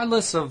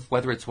 regardless of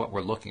whether it's what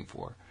we're looking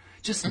for,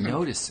 just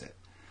notice it.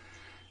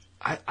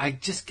 I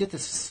just get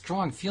this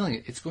strong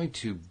feeling it's going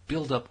to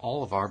build up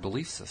all of our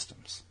belief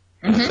systems.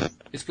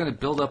 It's going to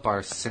build up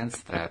our sense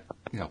that,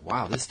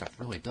 wow, this stuff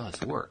really does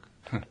work.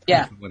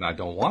 Yeah. When I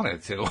don't want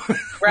it to.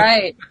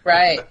 Right.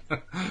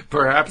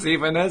 Perhaps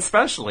even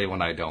especially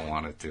when I don't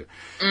want it to.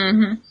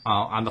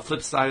 On the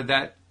flip side of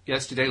that,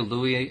 yesterday,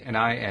 Louis and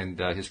I and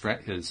his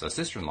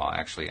sister-in-law,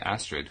 actually,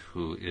 Astrid,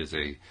 who is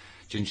a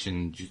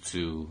Jinshin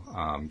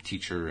Jutsu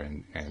teacher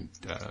and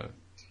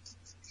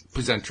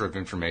presenter of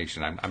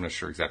information. I'm not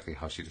sure exactly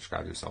how she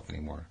describes herself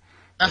anymore.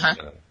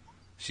 But,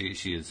 she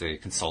is a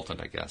consultant,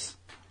 I guess,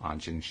 on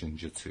Jinshin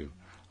Jutsu.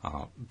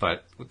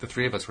 But the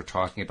three of us were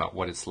talking about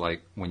what it's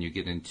like when you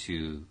get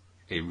into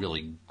a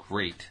really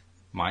great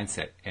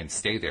mindset and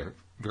stay there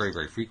very,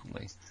 very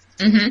frequently.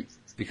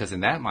 Because in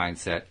that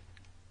mindset,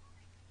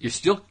 you're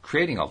still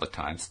creating all the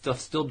time, stuff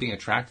still being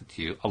attracted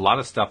to you. A lot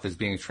of stuff is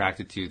being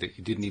attracted to you that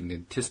you didn't even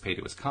anticipate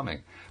it was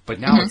coming. But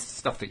now it's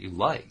stuff that you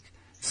like.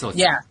 So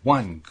it's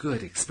one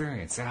good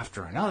experience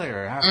after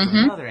another,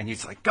 and you're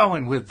just like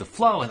going with the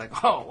flow and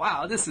like, oh,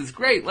 wow, this is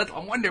great. I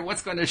wonder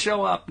what's going to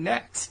show up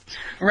next.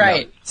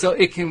 Right. So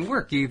it can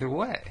work either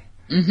way.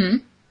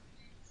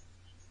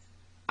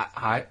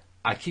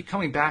 I keep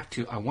coming back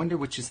to, I wonder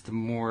which is the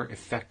more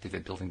effective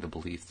at building the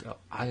belief.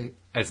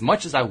 As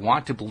much as I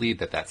want to believe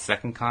that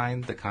second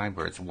kind, the kind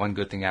where it's one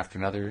good thing after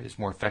another, is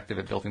more effective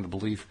at building the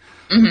belief,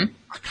 I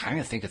kind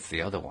of think it's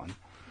the other one.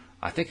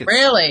 I think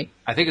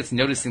it's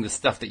noticing the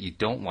stuff that you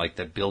don't like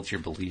that builds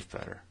your belief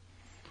better.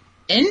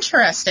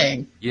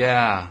 Interesting.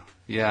 Yeah.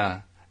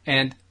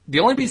 And the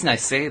only reason I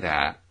say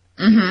that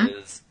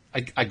is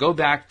I go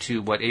back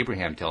to what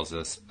Abraham tells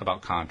us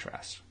about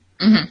contrast.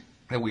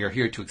 That we are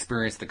here to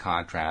experience the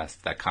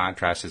contrast. That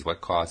contrast is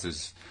what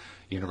causes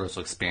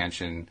universal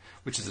expansion,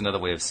 which is another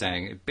way of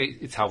saying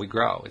it's how we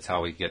grow. It's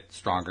how we get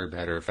stronger,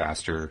 better,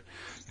 faster.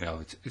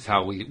 It's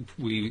how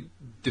we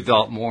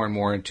develop more and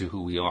more into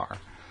who we are.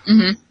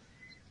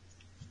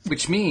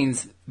 Which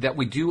means that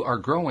we do our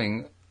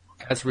growing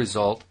as a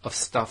result of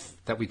stuff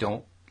that we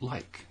don't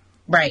like.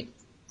 Right.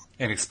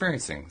 And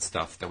experiencing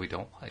stuff that we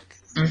don't like.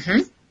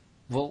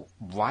 Well,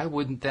 why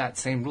wouldn't that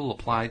same rule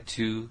apply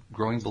to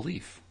growing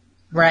belief?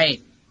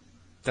 Right.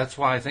 That's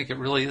why I think it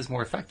really is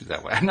more effective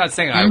that way. I'm not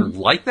saying I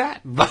like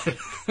that, but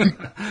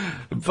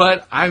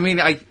I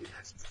mean,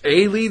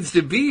 A leads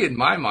to B in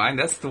my mind.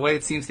 That's the way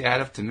it seems to add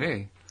up to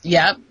me.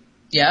 Yep.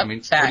 I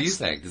mean, Facts. What do you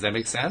think? Does that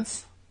make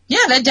sense?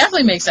 Yeah, that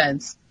definitely makes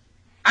sense.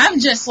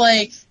 I'm just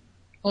like,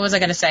 what was I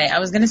going to say? I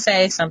was going to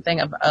say something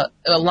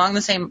along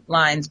the same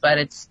lines, but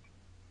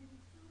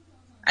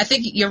I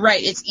think you're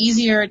right. It's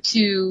easier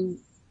to,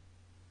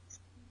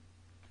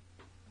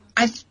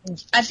 I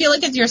feel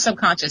like if your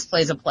subconscious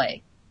plays a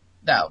play,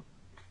 though.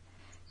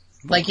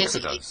 Like of course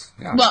it does.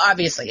 Yeah. Well,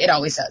 obviously, it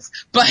always does.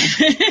 But,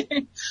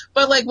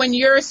 but like when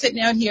you're sitting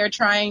out here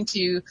trying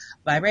to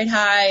vibrate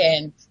high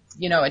and,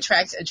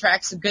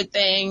 attracts good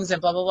things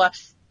and blah, blah, blah.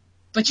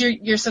 But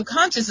your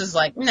subconscious is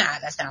like, nah,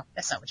 that's not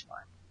what you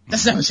want.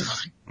 That's not what you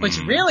want. What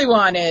you really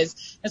want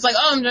is, it's like,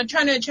 oh, I'm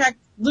trying to attract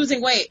losing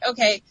weight.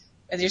 Okay.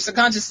 And your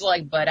subconscious is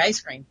like, but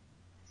ice cream.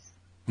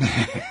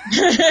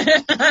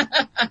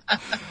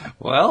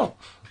 Well,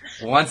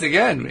 once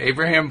again,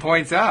 Abraham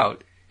points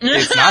out,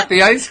 it's not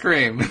the ice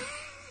cream.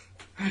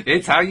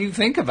 It's how you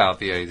think about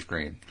the ice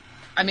cream.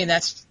 I mean,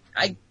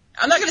 I'm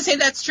not going to say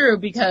that's true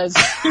because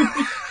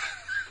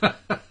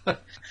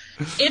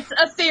it's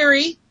a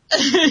theory.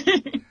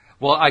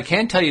 Well, I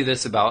can tell you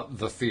this about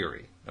the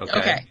theory.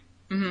 Okay.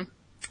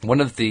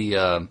 One of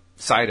the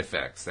side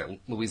effects that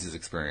Louise has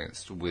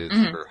experienced with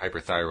her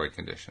hyperthyroid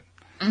condition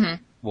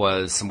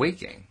was some weight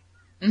gain,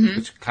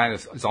 which kind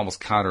of is almost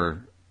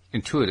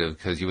intuitive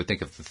because you would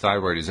think if the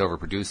thyroid is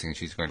overproducing,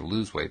 she's going to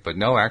lose weight. But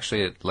no,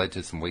 actually, it led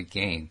to some weight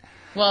gain.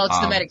 Well, it's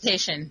the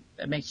medication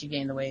that makes you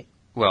gain the weight.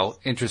 Well,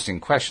 interesting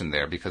question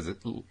there because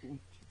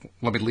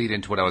let me lead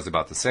into what I was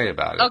about to say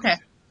about it. Okay.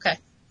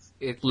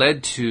 It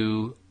led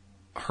to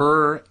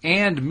her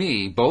and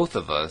me, both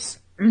of us,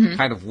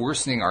 kind of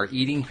worsening our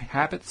eating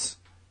habits.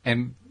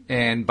 And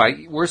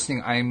by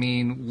worsening, I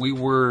mean we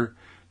were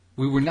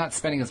not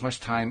spending as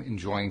much time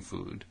enjoying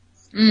food.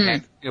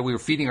 And we were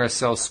feeding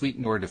ourselves sweet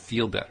in order to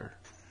feel better.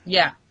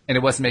 Yeah. And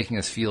it wasn't making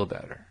us feel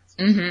better.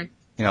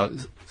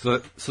 So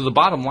the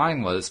bottom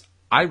line was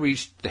I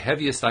reached the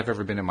heaviest I've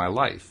ever been in my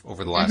life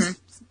over the last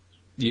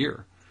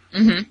year.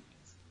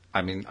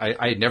 I mean,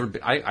 I had never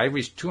been, I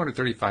reached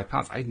 235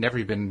 pounds. I'd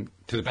never been,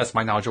 to the best of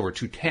my knowledge, over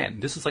 210.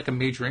 This was like a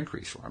major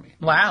increase for me.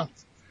 Wow.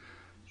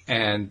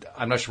 And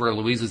I'm not sure where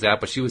Louise was at,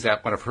 but she was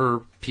at one of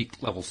her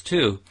peak levels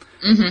too.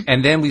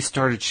 And then we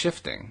started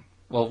shifting.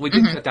 Well, we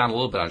did cut down a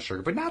little bit on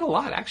sugar, but not a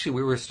lot. Actually,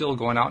 we were still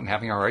going out and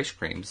having our ice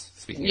creams.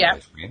 Speaking of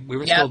ice cream, we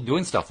were still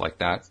doing stuff like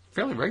that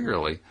fairly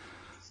regularly.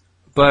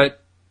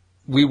 But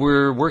we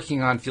were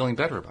working on feeling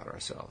better about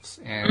ourselves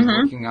and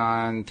working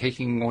on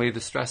taking away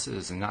the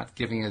stresses and not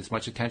giving as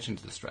much attention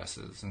to the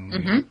stresses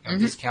and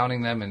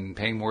discounting them and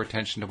paying more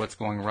attention to what's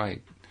going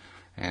right.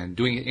 And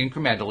doing it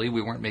incrementally.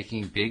 We weren't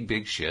making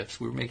big shifts.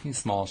 We were making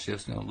small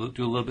shifts. Do a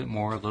little bit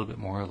more, a little bit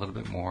more, a little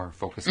bit more.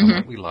 Focus on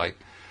what we like.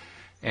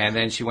 And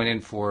then she went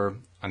in for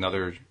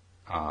another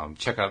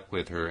checkup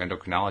with her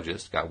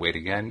endocrinologist, got weighed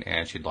again,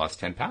 and she'd lost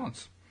 10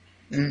 pounds.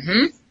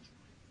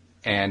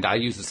 And I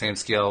used the same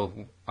scale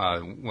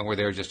when we were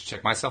there just to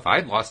check myself. I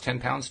had lost 10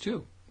 pounds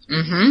too.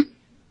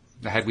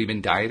 Had we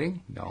been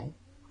dieting? No.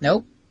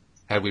 Nope.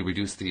 Had we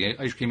reduced the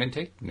ice cream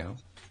intake? No.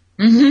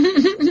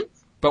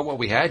 But what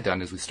we had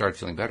done is we started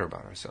feeling better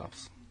about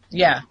ourselves.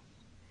 Yeah.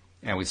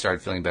 And we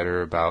started feeling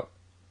better about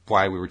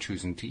why we were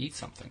choosing to eat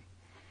something.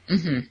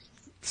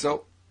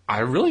 So I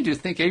really do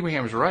think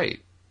Abraham's right.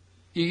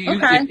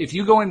 If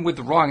you go in with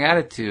the wrong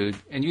attitude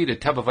and you eat a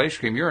tub of ice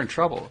cream, you're in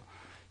trouble.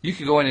 You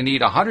could go in and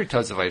eat 100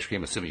 tubs of ice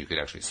cream, assuming you could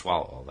actually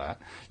swallow all that.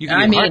 You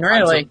could eat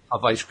 100 tubs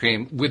of ice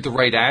cream with the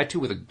right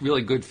attitude, with a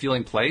really good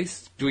feeling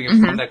place, doing it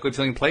from that good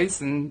feeling place,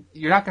 and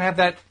you're not going to have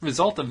that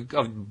result of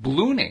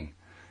ballooning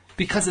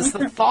because it's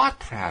the thought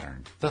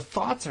pattern. The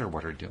thoughts are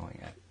what are doing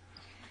it.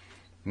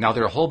 Now,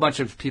 there are a whole bunch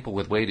of people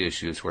with weight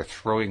issues who are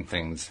throwing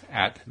things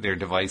at their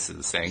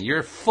devices saying,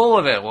 you're full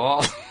of it,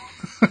 Walt.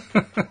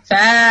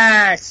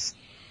 Facts.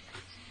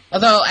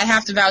 Although I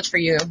have to vouch for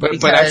you.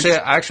 But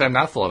actually, I'm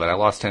not full of it. I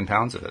lost 10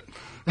 pounds of it.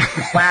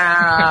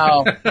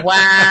 Wow.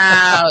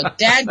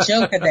 Dad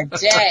joke of the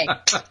day.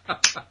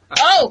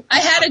 Oh, I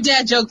had a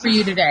dad joke for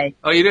you today.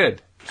 Oh, you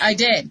did? I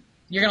did.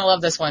 You're going to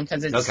love this one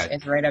because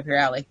it's right up your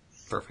alley.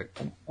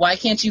 Perfect. Why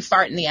can't you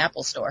fart in the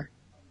Apple store?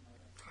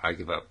 I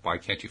give up. Why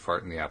can't you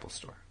fart in the Apple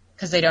store?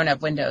 Because they don't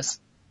have windows.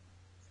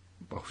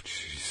 Oh,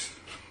 jeez.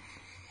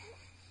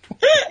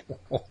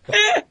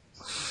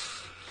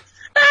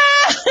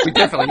 We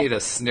definitely need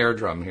a snare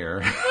drum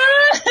here.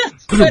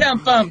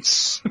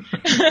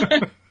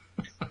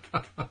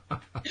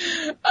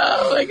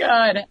 Oh my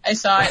God. I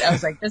saw it. I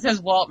was like, this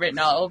has Walt written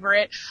all over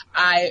it.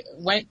 I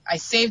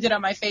saved it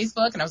on my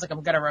Facebook and I was like,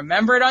 I'm going to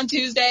remember it on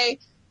Tuesday.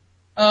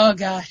 Oh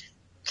God.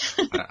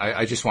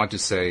 I just want to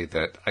say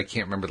that I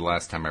can't remember the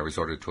last time I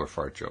resorted to a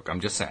fart joke.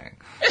 I'm just saying.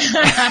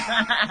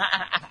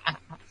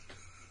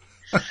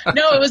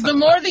 No, it was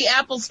the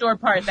Apple store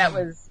part that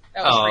was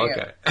for you.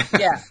 Okay.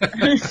 Yeah.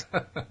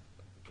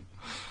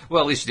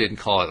 Well, at least you didn't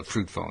call it a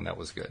fruit phone. That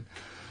was good.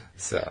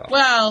 So.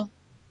 Well,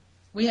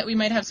 we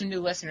might have some new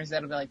listeners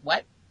that'll be like,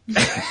 what?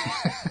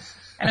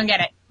 I don't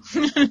get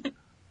it.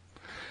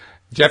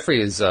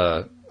 Jeffrey is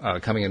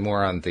coming in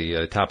more on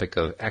the topic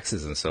of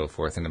exes and so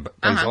forth, and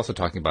he's also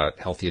talking about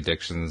healthy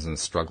addictions and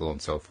struggle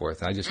and so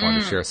forth. And I just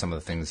wanted to share some of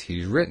the things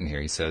he's written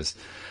here. He says,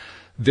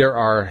 there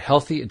are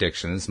healthy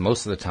addictions.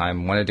 Most of the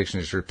time, one addiction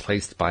is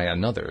replaced by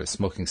another.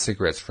 Smoking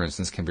cigarettes, for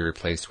instance, can be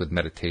replaced with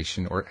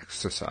meditation or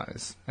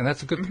exercise. And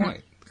that's a good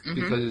point,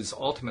 because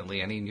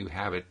ultimately any new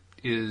habit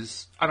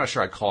is, I'm not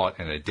sure I'd call it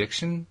an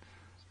addiction,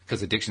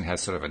 because addiction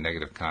has sort of a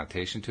negative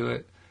connotation to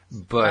it.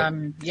 But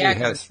it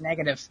has, it's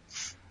negative.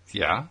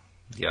 Yeah.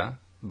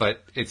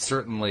 But it's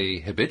certainly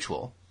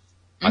habitual.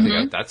 I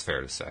think that's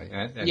fair to say.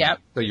 And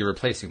so you're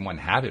replacing one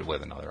habit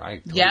with another. I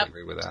totally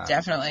agree with that.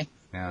 Definitely.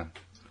 Yeah.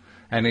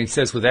 And he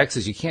says with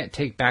exes, you can't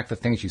take back the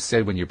things you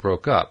said when you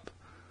broke up.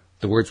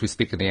 The words we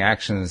speak and the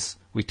actions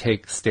we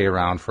take stay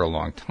around for a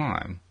long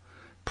time.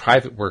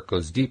 Private work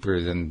goes deeper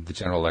than the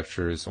general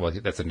lectures. Well,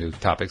 that's a new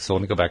topic, so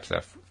let me go back to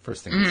that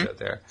first thing you said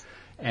there.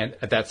 And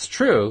that's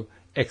true,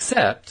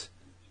 except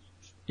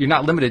you're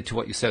not limited to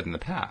what you said in the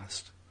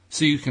past.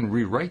 So you can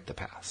rewrite the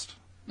past.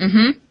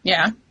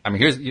 Yeah. I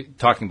mean, here's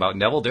talking about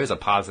Neville. There's a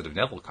positive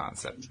Neville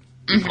concept.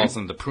 He calls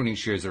them the pruning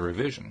shears of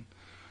revision.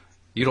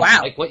 You don't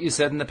like what you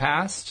said in the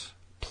past?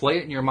 Play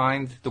it in your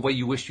mind the way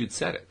you wish you'd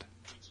said it.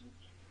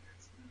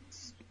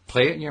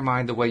 Play it in your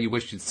mind the way you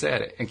wish you'd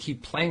said it, and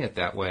keep playing it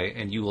that way,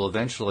 and you will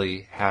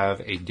eventually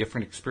have a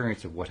different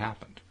experience of what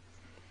happened.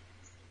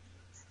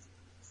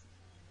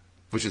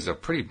 which is a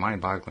pretty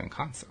mind-boggling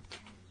concept.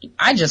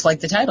 I just like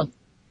the title.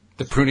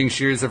 The pruning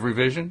shears of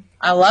revision?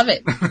 I love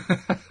it.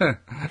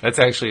 That's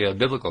actually a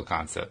biblical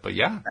concept, but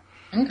yeah.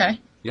 Okay.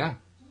 Yeah.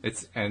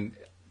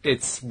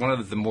 It's one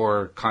of the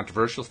more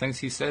controversial things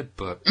he said,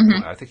 but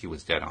I think he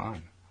was dead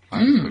on. I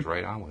think he was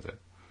right on with it.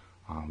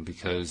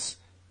 Because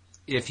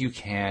if you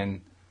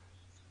can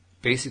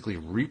basically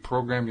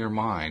reprogram your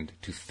mind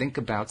to think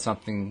about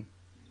something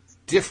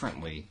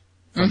differently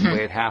from the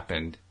way it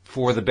happened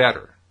for the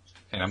better,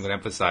 and I'm going to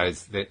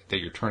emphasize that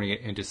you're turning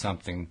it into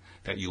something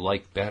that you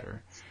like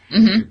better,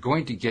 you're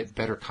going to get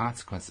better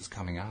consequences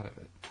coming out of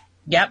it.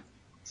 Yep.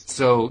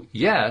 So,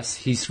 yes,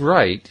 he's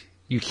right.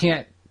 You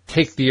can't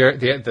take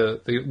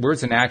the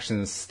words and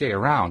actions stay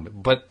around,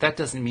 but that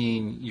doesn't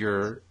mean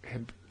you're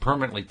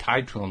permanently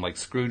tied to him like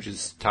Scrooge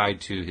is tied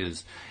to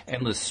his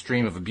endless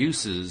stream of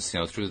abuses,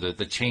 through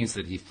the chains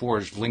that he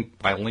forged link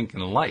by link in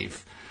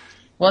life.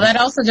 Well, that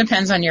also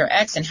depends on your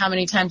ex and how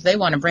many times they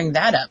want to bring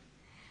that up.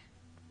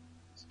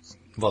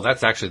 Well,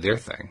 that's actually their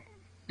thing.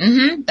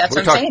 That's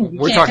what I'm saying.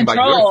 We're talking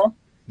about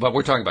but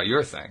we're talking about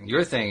your thing.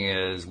 Your thing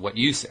is what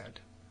you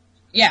said.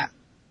 Yeah.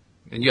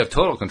 And you have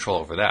total control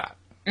over that.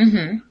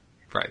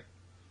 Right.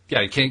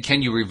 Yeah.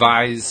 Can you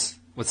revise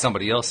what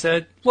somebody else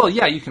said? Well,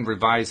 yeah, you can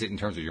revise it in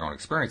terms of your own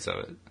experience of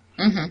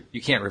it.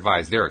 You can't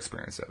revise their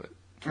experience of it.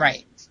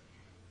 Right.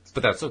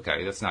 But that's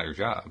okay. That's not your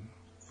job.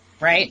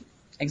 Right.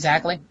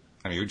 Exactly.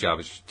 I mean, your job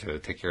is to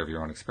take care of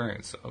your own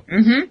experience. So,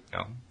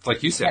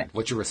 like you said, Right.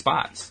 what's your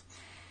response?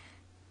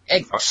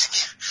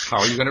 How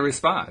are you going to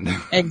respond?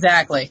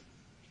 Exactly.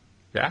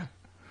 Yeah.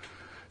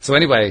 So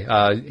anyway,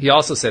 he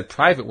also said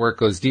private work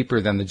goes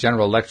deeper than the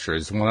general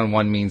lectures.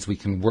 One-on-one means we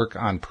can work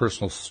on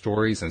personal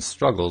stories and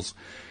struggles,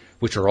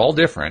 which are all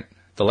different.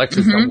 The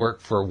lectures don't work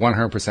for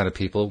 100% of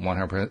people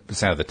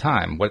 100% of the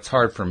time. What's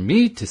hard for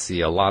me to see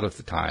a lot of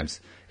the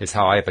times is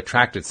how I have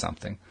attracted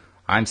something.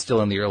 I'm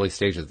still in the early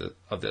stages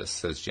of this,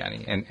 says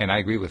Jenny, and I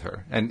agree with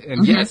her.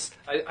 And yes,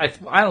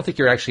 I don't think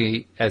you're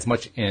actually as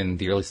much in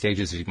the early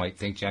stages as you might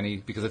think, Jenny,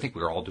 because I think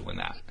we're all doing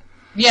that.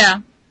 Yeah.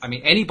 I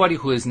mean, anybody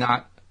who has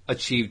not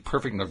achieved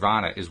perfect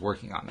nirvana is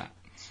working on that.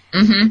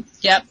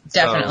 Yep,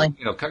 definitely.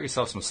 So, cut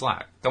yourself some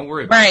slack. Don't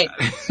worry about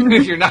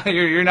that.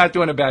 You're not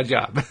doing a bad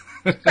job.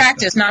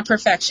 Practice, not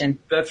perfection.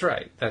 That's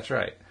right.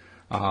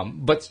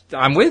 But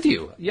I'm with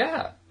you.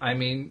 Yeah. I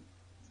mean,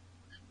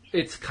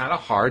 it's kind of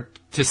hard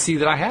to see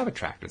that I have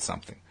attracted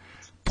something.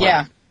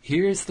 But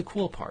here's the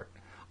cool part.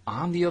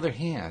 On the other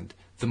hand,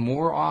 the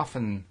more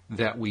often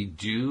that we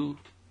do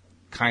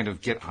kind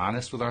of get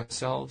honest with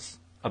ourselves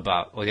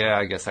about, well, yeah,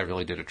 I guess I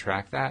really did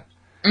attract that,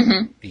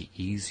 the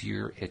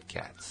easier it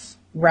gets.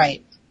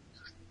 Right.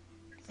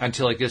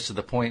 Until it gets to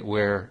the point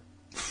where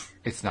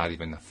it's not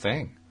even a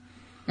thing.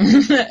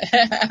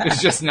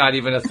 It's just not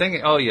even a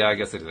thing. Oh, yeah, I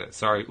guess I did it.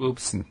 Sorry.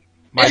 Oops.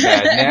 My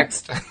bad.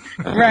 Next.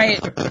 Right.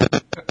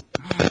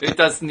 It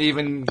doesn't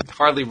even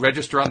hardly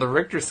register on the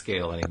Richter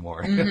scale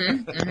anymore.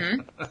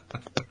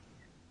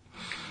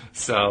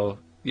 So,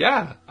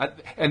 yeah.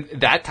 And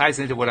that ties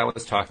into what I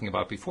was talking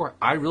about before.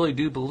 I really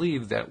do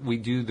believe that we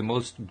do the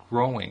most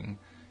growing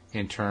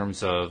in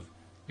terms of,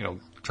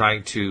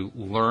 trying to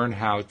learn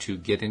how to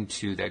get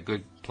into that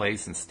good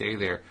place and stay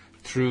there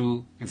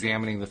through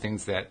examining the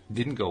things that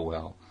didn't go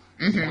well.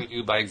 We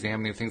do by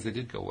examining the things that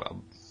did go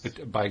well.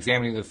 By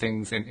examining the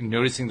things and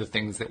noticing the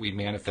things that we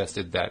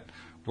manifested that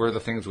were the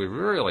things we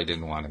really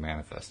didn't want to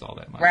manifest all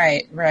that much.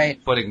 Right.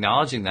 But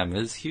acknowledging them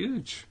is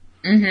huge.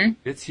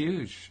 It's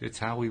huge. It's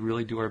how we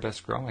really do our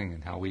best growing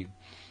and how we,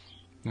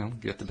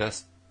 get the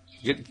best,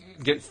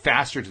 get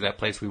faster to that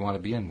place we want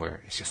to be in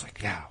where it's just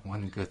like,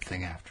 one good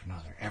thing after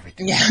another.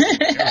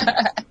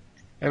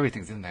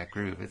 Everything's in that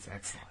groove. It's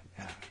excellent.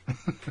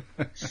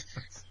 Yeah.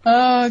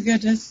 Oh,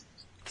 goodness.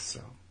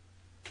 So,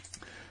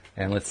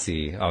 and let's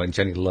see. Oh, and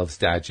Jenny loves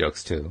dad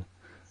jokes too.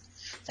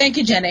 Thank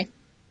you, Jenny.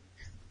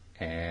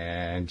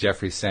 And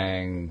Jeffrey's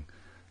saying,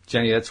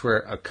 Jenny, that's where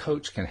a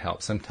coach can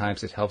help.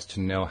 Sometimes it helps to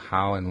know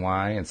how and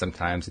why, and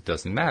sometimes it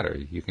doesn't matter.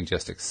 You can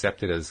just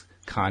accept it as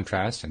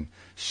contrast and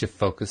shift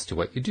focus to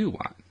what you do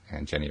want.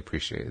 And Jenny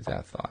appreciated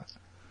that thought.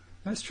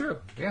 That's true.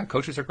 Yeah,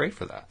 coaches are great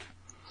for that.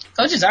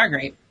 Coaches are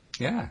great.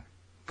 Yeah.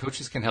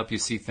 Coaches can help you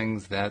see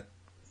things that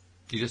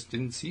you just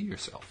didn't see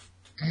yourself.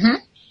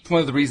 It's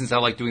one of the reasons I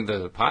like doing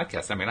the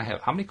podcast. I mean,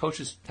 how many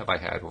coaches have I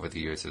had over the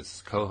years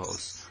as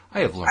co-hosts? I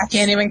have learned I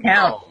can't even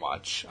count. so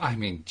much. I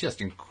mean, just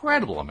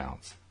incredible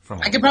amounts.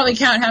 I could probably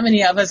count how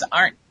many of us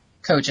aren't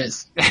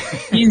coaches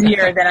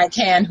easier than I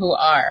can who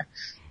are.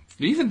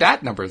 Even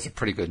that number is a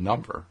pretty good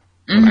number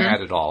when I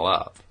add it all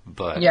up.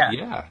 But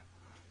yeah.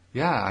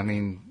 I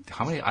mean,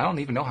 how many? I don't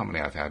even know how many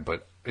I've had,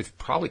 but it's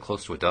probably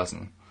close to a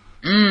dozen.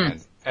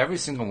 And every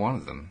single one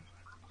of them,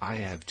 I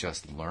have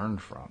just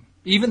learned from.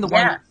 Even the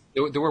one,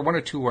 there were one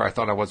or two where I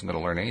thought I wasn't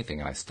going to learn anything,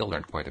 and I still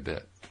learned quite a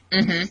bit.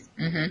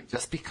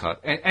 Just because,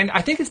 and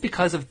I think it's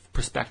because of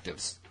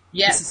perspectives.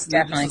 Yes,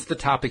 definitely. This is the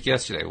topic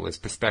yesterday was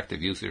perspective,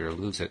 use it or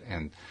lose it.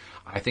 And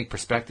I think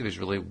perspective is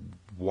really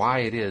why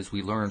it is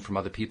we learn from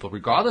other people,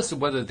 regardless of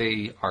whether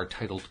they are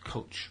titled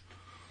coach.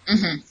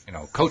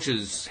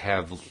 Coaches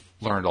have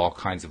learned all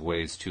kinds of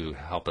ways to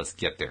help us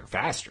get there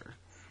faster.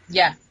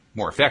 Yeah.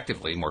 More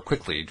effectively, more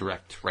quickly,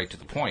 direct, right to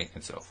the point,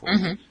 and so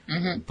forth.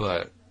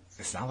 But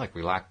it's not like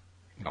we lack,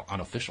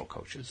 unofficial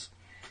coaches.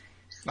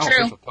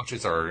 Unofficial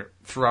coaches are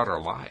throughout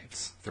our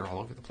lives. They're all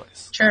over the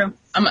place. True.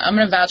 I'm going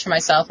to vouch for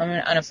myself. I'm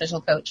an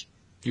unofficial coach.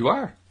 You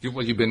are.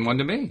 You've been one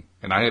to me,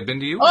 and I have been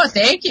to you. Oh,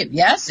 thank you.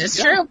 Yes,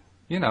 it's true.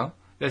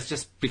 That's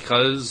just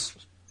because,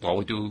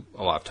 we do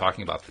a lot of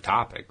talking about the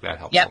topic. That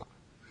helps a lot.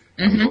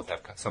 Mm-hmm. We both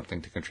have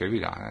something to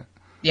contribute on it.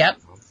 Yep.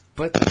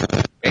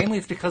 But mainly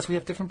it's because we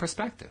have different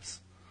perspectives.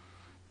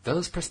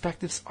 Those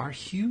perspectives are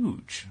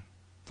huge.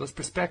 Those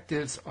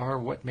perspectives are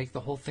what make the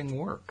whole thing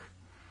work.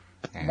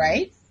 And,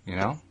 right?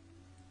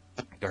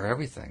 They're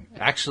everything.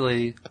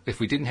 Actually, if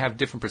we didn't have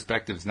different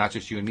perspectives, not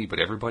just you and me, but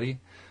everybody,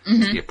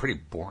 it'd be a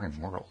pretty boring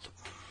world.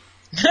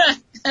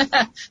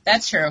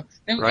 That's true.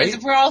 Right?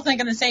 If we're all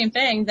thinking the same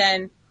thing,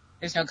 then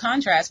there's no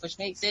contrast, which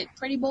makes it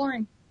pretty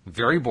boring.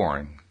 Very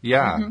boring.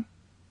 Yeah. Mm-hmm.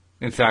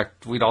 In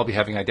fact, we'd all be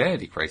having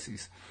identity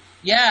crises.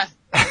 Yeah.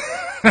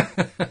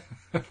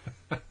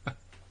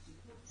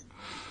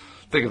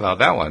 Think about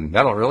that one.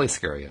 That'll really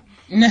scare you.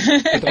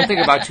 Don't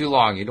think about it too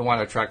long. You don't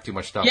want to attract too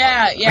much stuff.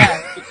 Yeah.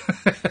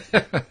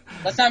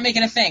 Let's not make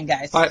it a thing,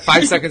 guys.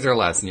 5 seconds or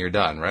less and you're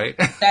done, right?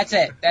 That's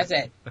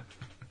it.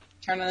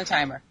 Turn on the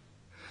timer.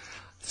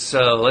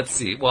 So let's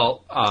see.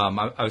 Well,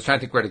 I was trying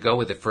to think where to go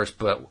with it first,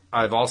 but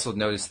I've also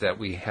noticed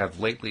that I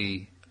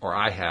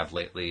have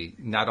lately,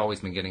 not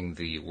always been getting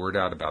the word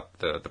out about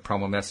the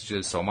promo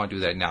messages, so I'm going to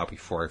do that now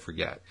before I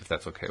forget, if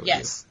that's okay with you.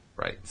 Yes.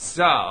 Right.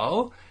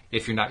 So,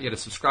 if you're not yet a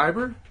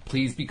subscriber,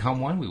 please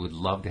become one. We would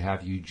love to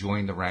have you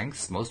join the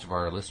ranks. Most of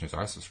our listeners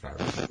are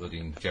subscribers,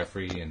 including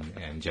Jeffrey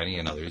and Jenny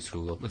and others who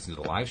listen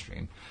to the live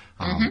stream.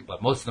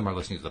 But most of them are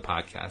listening to the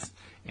podcast,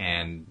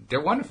 and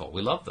they're wonderful.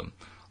 We love them.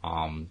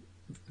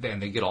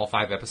 And they get all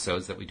 5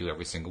 episodes that we do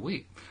every single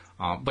week.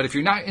 But if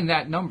you're not in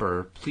that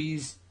number,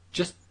 please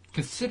just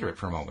consider it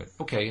for a moment.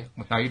 Okay,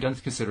 now you're done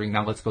considering,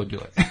 now let's go do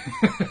it.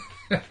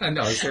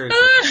 No, seriously.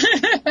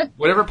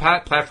 Whatever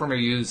platform you're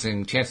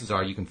using, chances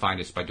are you can find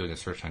us by doing a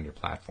search on your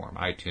platform,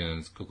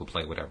 iTunes, Google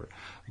Play, whatever.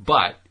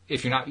 But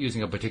if you're not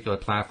using a particular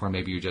platform,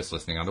 maybe you're just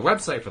listening on the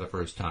website for the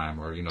first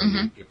time, or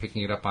you're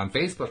picking it up on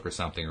Facebook or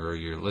something, or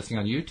you're listening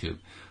on YouTube.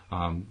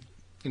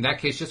 In that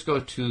case, just go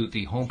to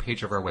the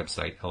homepage of our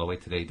website,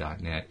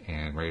 loatoday.net,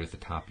 and right at the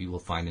top you will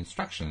find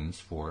instructions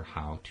for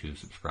how to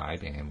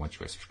subscribe. And once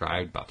you are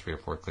subscribed, about 3 or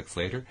 4 clicks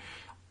later,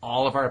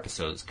 all of our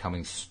episodes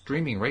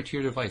streaming right to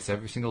your device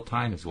every single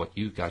time is what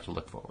you've got to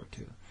look forward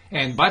to.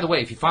 And by the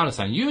way, if you found us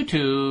on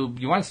YouTube,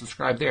 you want to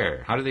subscribe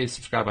there. How do they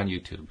subscribe on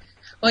YouTube?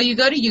 Well, you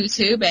go to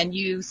YouTube and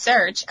you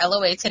search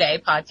LOA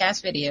Today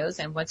podcast videos,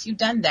 and once you've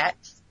done that,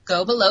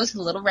 go below to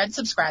the little red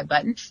subscribe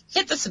button,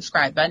 hit the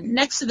subscribe button.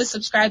 Next to the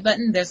subscribe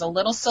button, there's a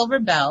little silver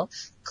bell.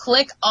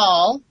 Click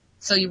all,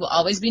 so you will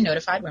always be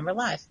notified when we're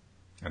live.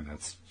 And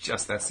that's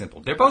just that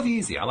simple. They're both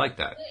easy. I like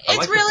that.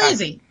 It's real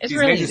easy. These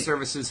major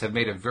services have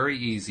made it very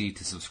easy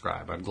to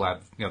subscribe. I'm glad.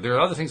 There are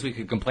other things we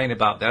could complain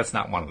about. That's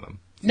not one of them.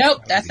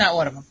 Nope, that's not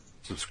one of them.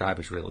 Subscribe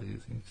is really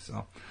easy.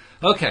 So,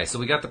 okay, so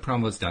we got the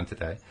promos done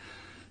today.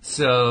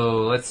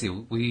 So let's see.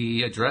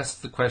 We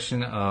addressed the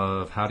question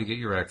of how to get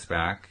your ex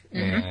back,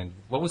 and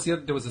what was the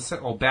other? There was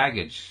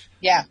baggage.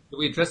 Yeah. Did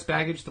we address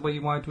baggage the way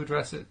you wanted to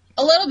address it?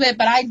 A little bit,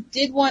 but I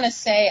did want to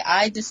say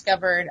I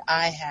discovered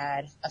I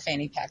had a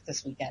fanny pack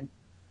this weekend.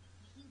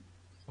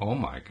 Oh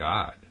my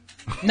God.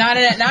 Not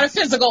a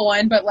physical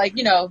one, but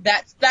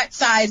that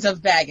size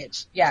of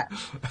baggage. Yeah.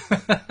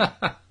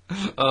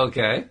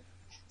 Okay.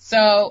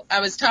 So I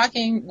was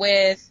talking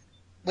with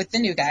the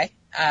new guy,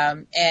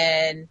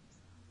 and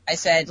I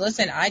said,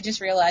 listen, I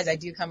just realized I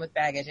do come with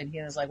baggage. And he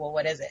was like, well,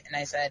 what is it? And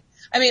I said,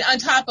 on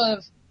top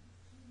of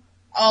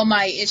all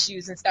my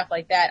issues and stuff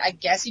like that, I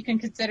guess you can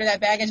consider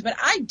that baggage, but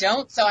I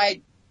don't. So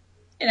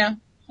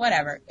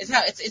whatever.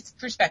 It's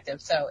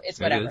perspective. So it's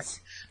whatever. It is.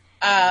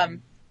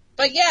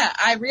 But yeah,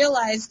 I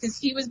realized because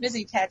he was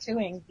busy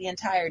tattooing the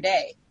entire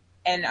day,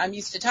 and I'm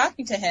used to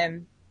talking to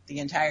him the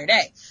entire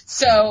day.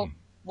 So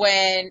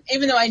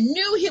even though I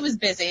knew he was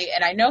busy,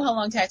 and I know how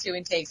long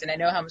tattooing takes, and I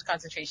know how much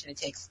concentration it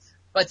takes,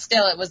 but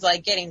still it was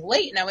getting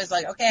late, and I was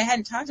like, okay, I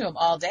hadn't talked to him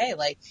all day,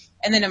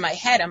 and then in my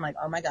head I'm like,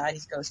 oh my God,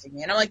 he's ghosting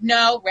me, and I'm like,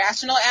 no,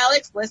 rational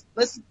Alyx,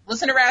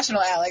 listen to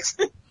rational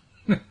Alyx.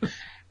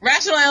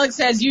 Rational Alyx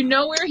says, you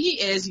know where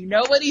he is, you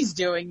know what he's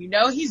doing, you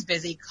know he's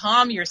busy,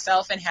 calm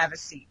yourself and have a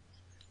seat.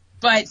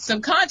 But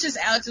subconscious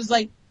Alyx was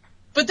like,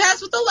 but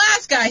that's what the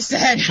last guy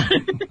said.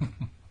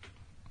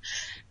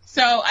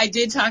 So I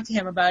did talk to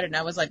him about it, and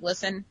I was like,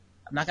 listen,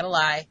 I'm not going to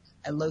lie.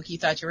 I low-key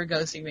thought you were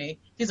ghosting me.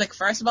 He's like,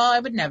 first of all, I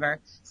would never.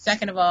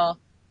 Second of all,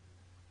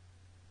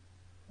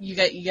 you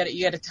got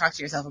to talk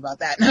to yourself about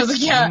that. And I was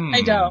like, yeah,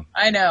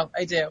 I know,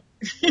 I do.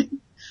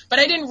 But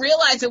I didn't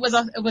realize it was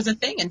a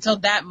thing until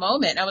that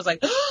moment. And I was like,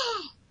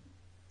 oh,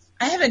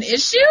 I have an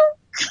issue?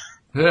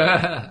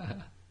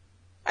 I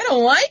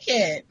don't like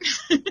it.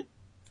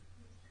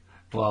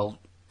 Well,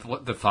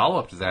 the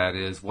follow-up to that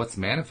is what's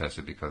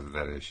manifested because of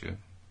that issue?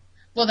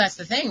 Well, that's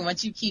the thing.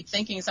 Once you keep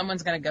thinking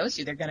someone's going to ghost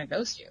you, they're going to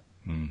ghost you.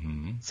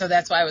 Mm-hmm. So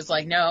that's why I was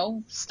like,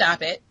 no,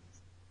 stop it.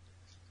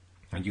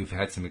 And you've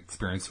had some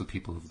experience with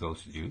people who've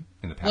ghosted you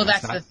in the past. Well,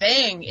 that's the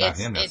thing. Not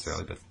him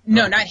necessarily, but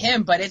no, not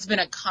him. But it's been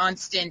a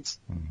constant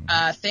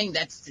thing.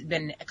 That's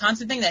been a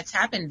constant thing that's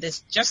happened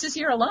just this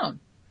year alone.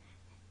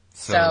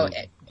 So a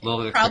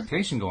little bit of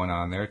expectation going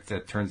on there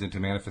that turns into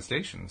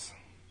manifestations.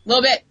 A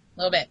little bit.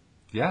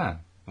 Yeah.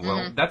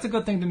 Well, that's a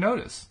good thing to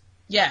notice.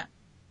 Yeah.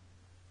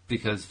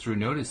 Because through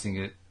noticing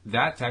it,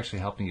 that's actually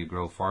helping you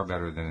grow far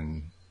better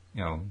than,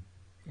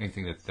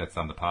 anything that's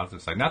on the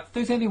positive side. Not that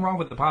there's anything wrong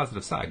with the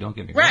positive side, don't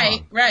get me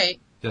wrong.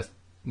 Right. Just,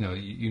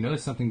 you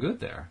notice something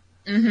good there.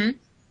 Mm-hmm.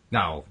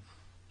 Now,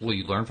 will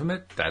you learn from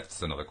it?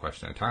 That's another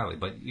question entirely.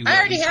 But I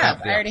already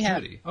have.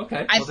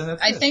 Okay. Well, then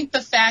that's I good. think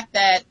the fact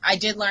that I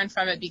did learn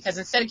from it, because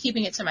instead of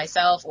keeping it to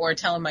myself or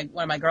telling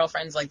one of my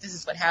girlfriends, like, this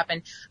is what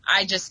happened,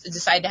 I just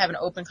decided to have an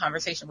open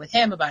conversation with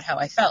him about how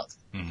I felt.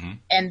 Mm-hmm.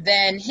 And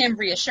then him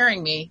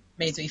reassuring me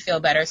made me feel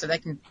better so that I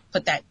can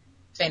put that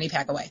fanny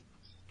pack away.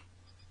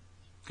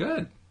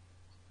 Good.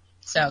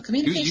 So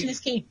communication is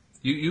key.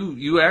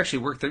 You actually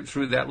worked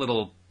through that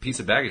little piece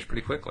of baggage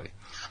pretty quickly.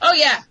 Oh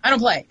yeah, I don't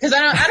play because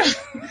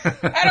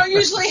I don't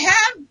usually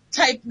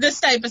have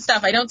this type of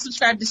stuff. I don't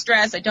subscribe to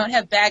stress. I don't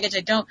have baggage.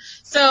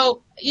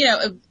 So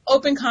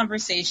open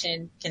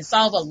conversation can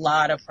solve a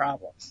lot of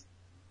problems.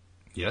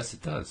 Yes,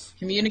 it does.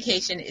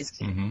 Communication is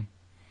key. Mm-hmm.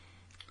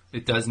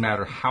 It does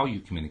matter how you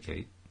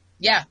communicate.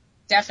 Yeah,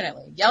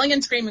 definitely. Yelling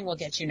and screaming will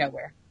get you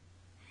nowhere.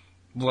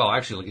 Well,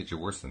 actually, it'll get you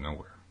worse than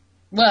nowhere.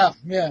 Well,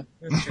 yeah,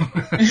 that's true.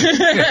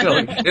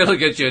 it'll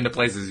get you into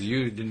places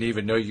you didn't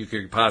even know you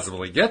could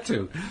possibly get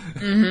to.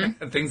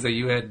 Mm-hmm. Things that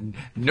you had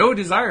no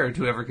desire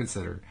to ever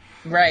consider.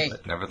 Right.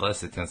 But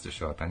nevertheless, it tends to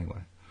show up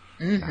anyway.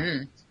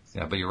 Mm-hmm.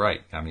 Yeah, but you're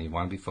right. I mean, you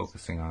want to be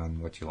focusing on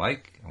what you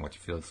like and what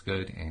you feel is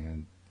good,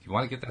 and you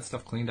want to get that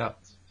stuff cleaned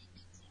up.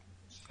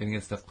 Getting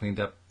that stuff cleaned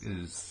up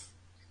is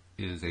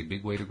a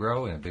big way to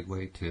grow and a big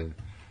way to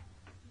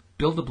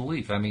build a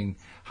belief. I mean,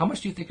 how much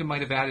do you think it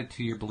might have added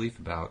to your belief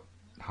about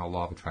how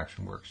law of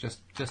attraction works?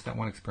 Just that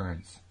one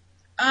experience.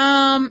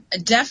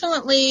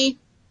 Definitely,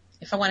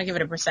 if I want to give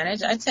it a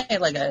percentage, I'd say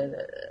like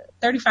a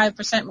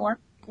 35% more.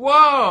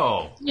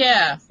 Whoa!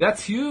 Yeah.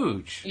 That's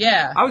huge.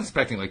 Yeah. I was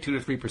expecting like 2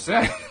 to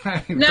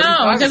 3%.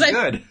 No,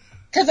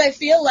 because I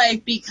feel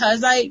like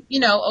because I,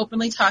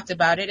 openly talked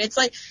about it, it's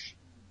like,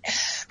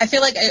 I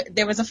feel like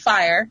there was a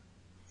fire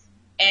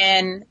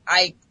and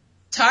I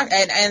talked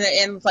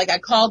and like I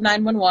called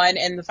 911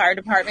 and the fire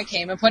department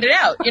came and put it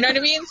out. You know what I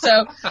mean?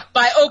 So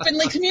by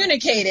openly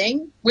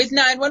communicating with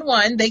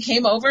 911, they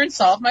came over and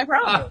solved my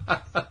problem.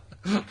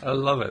 I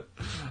love it.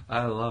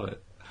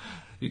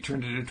 You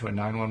turned it into a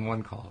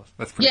 911 call.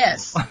 That's pretty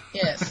cool.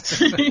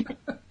 Yes.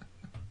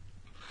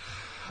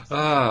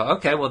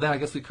 Okay, well then I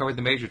guess we covered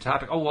the major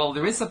topic. Oh, well,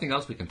 there is something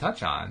else we can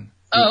touch on.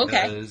 Oh,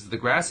 okay. Because The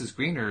Grass is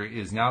Greener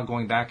is now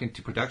going back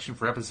into production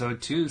for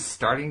episode 2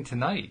 starting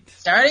tonight.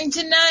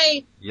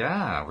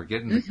 Yeah, we're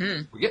getting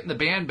the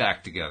band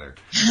back together.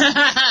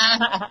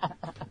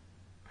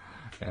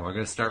 And we're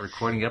going to start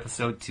recording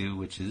episode 2,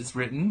 which is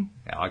written.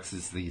 Alyx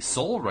is the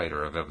sole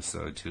writer of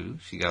episode 2.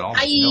 She got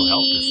almost no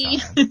help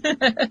this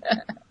time.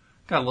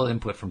 Got a little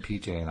input from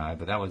PJ and I,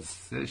 but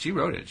she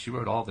wrote it. She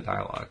wrote all the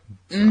dialogue.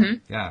 So,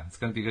 yeah, it's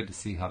going to be good to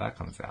see how that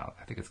comes out.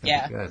 I think it's going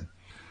to be good.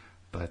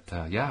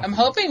 But, yeah. I'm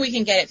hoping we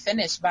can get it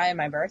finished by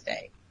my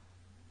birthday.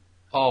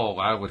 Oh,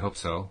 I would hope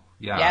so.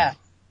 Yeah.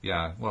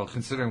 Yeah. Well,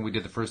 considering we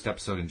did the first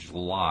episode in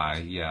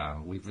July,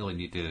 we really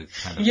need to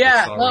kind of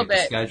accelerate the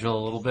schedule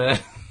a little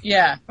bit.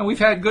 Yeah. And we've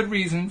had good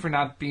reason for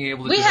not being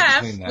able to do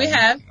it between them. We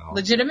have.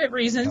 Legitimate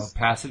reasons.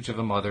 Passage of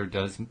a mother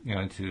does,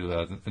 into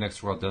the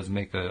next world does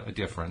make a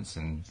difference.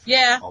 And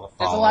there's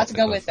a lot to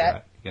go with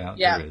that. Yeah,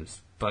 there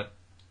is. But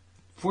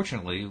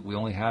fortunately, we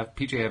only have,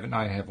 PJ and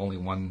I have only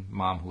one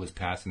mom who has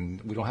passed,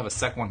 and we don't have a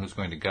second one who's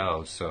going to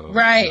go. So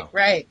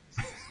Right.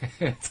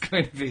 It's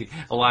going to be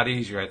a lot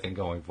easier, I think,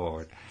 going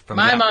forward.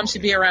 My mom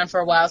should be around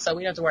for a while, so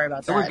we don't have to worry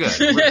about that.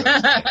 So we're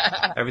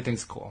good.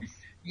 Everything's cool.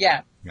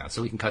 Yeah. Yeah,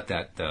 so we can cut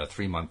that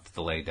 3-month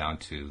delay down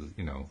to,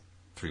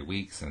 3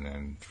 weeks and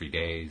then 3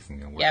 days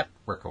and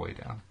work our way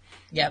down.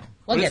 Yep.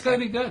 But it's going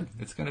to be good.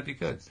 It's going to be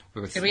good. It's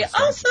going to be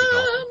awesome.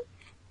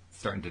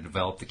 Starting to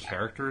develop the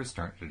characters.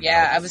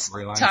 I was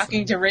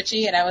talking to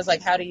Richie, and I was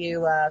like, how do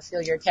you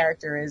feel your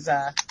character is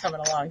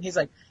coming along? He's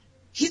like,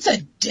 he's a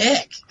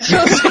dick.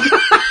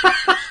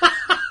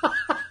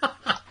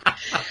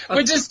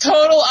 Which is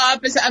total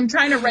opposite. I'm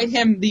trying to write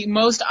him the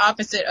most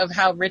opposite of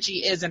how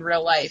Richie is in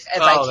real life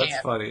as I can. Oh,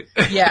 that's funny.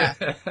 Yeah.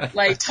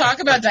 Like, talk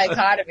about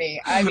dichotomy.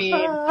 I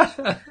mean,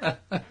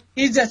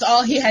 he's just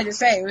all he had to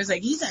say. It was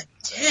like, he's a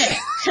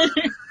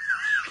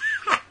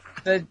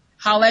dick.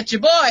 Holla at your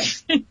boy.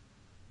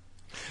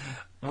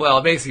 Well,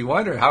 it makes me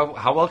wonder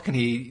how well can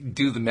he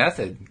do the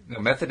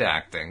method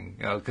acting?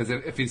 Because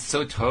if he's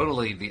so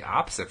totally the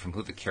opposite from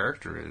who the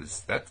character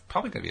is, that's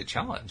probably going to be a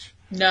challenge.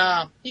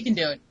 No, he can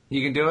do it.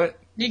 He can do it?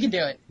 He can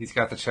do it. He's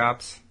got the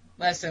chops?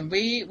 Listen,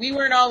 we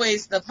weren't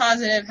always the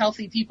positive,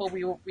 healthy people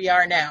we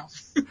are now.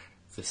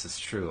 This is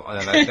true.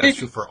 That's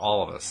true for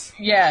all of us.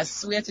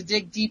 Yes, we have to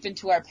dig deep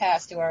into our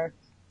past, to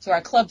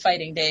our club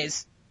fighting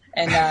days,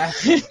 and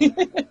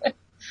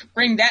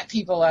bring that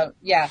people out.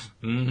 Yeah.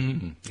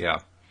 Mm-hmm. Yeah.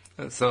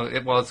 So,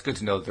 it's good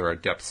to know there are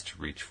depths to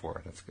reach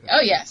for. That's good.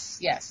 Oh,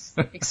 yes.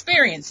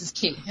 Experience is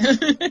key.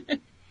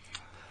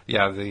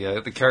 Yeah,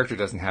 the character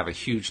doesn't have a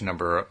huge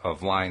number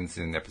of lines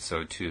in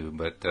episode 2,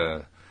 but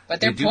they're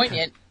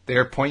poignant.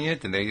 They're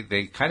poignant, and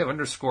they kind of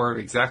underscore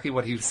exactly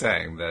what he was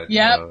saying. That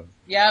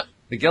Yep.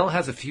 Miguel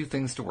has a few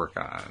things to work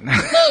on.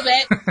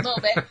 A little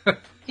bit.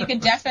 He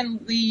could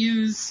definitely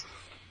use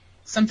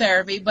some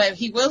therapy, but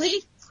will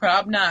he?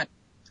 Prob not.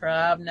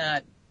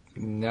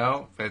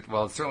 No, it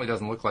certainly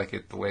doesn't look like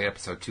it the way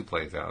episode 2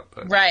 plays out.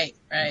 But right.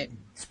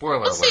 Spoiler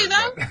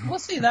alert. We'll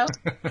see, though.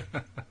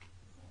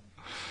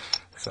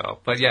 So,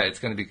 but yeah, it's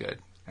going to be good.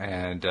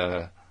 And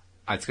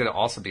it's going to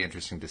also be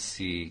interesting to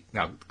see.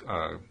 Now,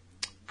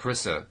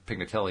 Carissa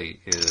Pignatelli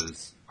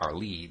is our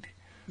lead.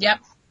 Yep.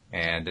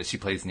 And she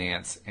plays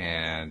Nance.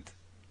 And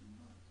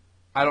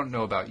I don't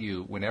know about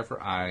you. Whenever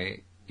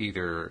I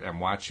either am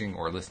watching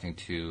or listening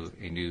to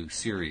a new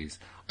series,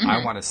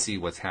 I want to see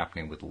what's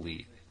happening with the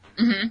lead.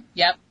 Mm-hmm.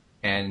 Yep.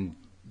 And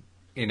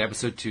in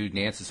episode 2,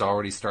 Nance is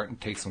already starting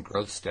to take some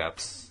growth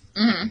steps.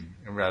 Mm-hmm.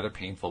 In a rather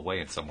painful way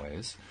in some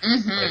ways.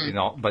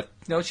 Mm-hmm. But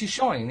she's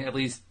showing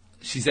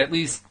she's at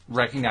least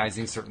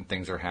recognizing certain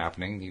things are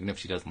happening, even if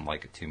she doesn't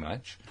like it too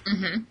much.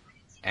 Mm-hmm.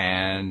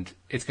 And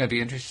it's going to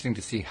be interesting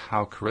to see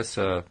how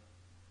Carissa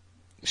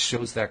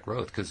shows that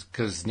growth,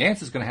 because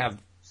Nance is going to have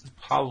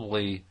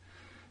probably,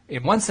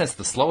 in one sense,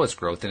 the slowest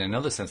growth, and in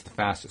another sense, the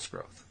fastest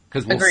growth,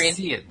 because we'll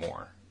see it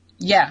more.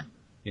 Yeah.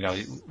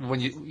 When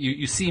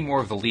you see more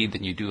of the lead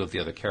than you do of the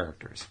other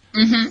characters.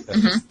 Mm-hmm.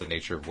 That's just the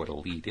nature of what a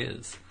lead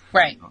is.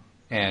 Right.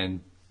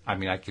 And I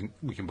mean,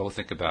 we can both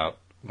think about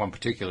one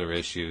particular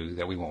issue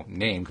that we won't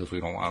name because we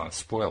don't want to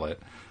spoil it.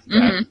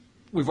 That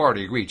we've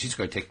already agreed she's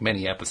going to take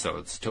many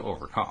episodes to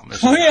overcome.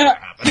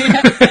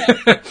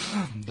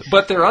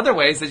 But there are other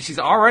ways that she's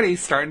already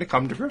starting to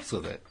come to grips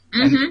with it,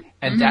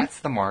 and that's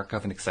the mark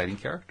of an exciting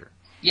character.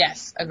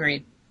 Yes,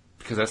 agreed.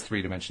 Because that's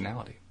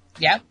 3-dimensionality.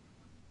 Yep.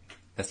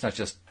 That's not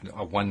just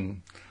a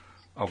one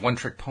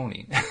trick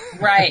pony.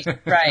 Right.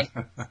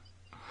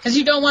 Because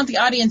you don't want the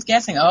audience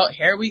guessing, oh,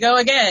 here we go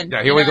again.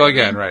 Yeah, here we go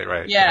again.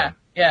 Right. Yeah.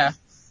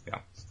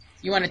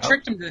 You want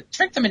to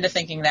trick them into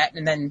thinking that,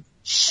 and then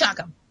shock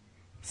them.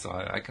 So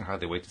I can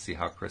hardly wait to see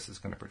how Chris is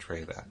going to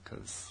portray that,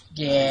 because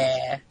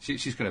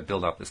she's going to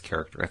build up this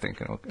character, I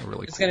think, in a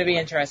really. It's going to be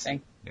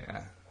interesting.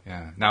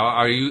 Yeah.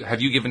 Now,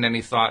 have you given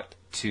any thought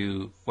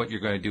to what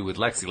you're going to do with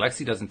Lexi?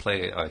 Lexi doesn't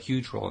play a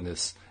huge role in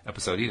this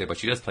episode either, but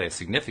she does play a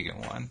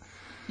significant one.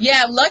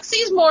 Yeah,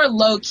 Lexi's more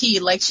low-key.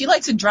 Like, she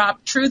likes to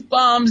drop truth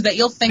bombs that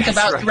you'll think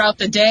about throughout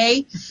the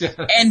day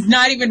and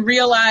not even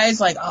realize,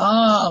 like,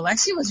 oh,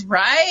 Lexi was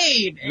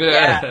right.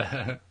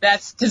 Yeah.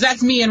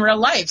 That's me in real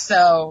life,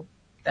 so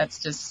that's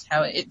just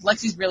how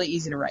Lexi's really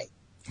easy to write.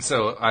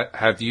 So I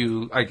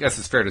guess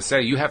it's fair to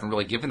say, you haven't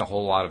really given a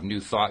whole lot of new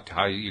thought to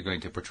how you're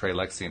going to portray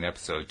Lexi in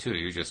episode 2.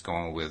 You're just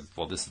going with,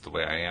 well, this is the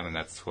way I am, and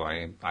that's who I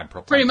am. I'm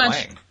Pretty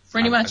much.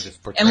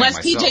 Unless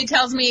PJ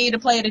tells me to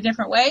play it a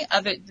different way.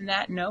 Other than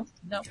that, no.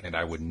 And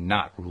I would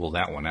not rule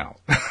that one out.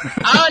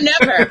 Oh,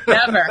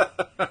 never.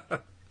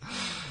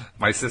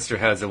 My sister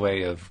has a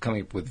way of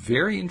coming up with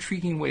very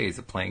intriguing ways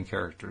of playing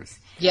characters.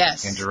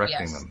 Yes. And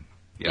directing them.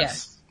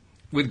 Yes.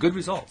 With good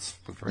results.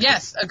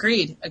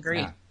 Agreed.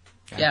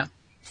 Yeah.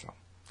 So,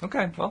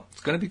 okay, well,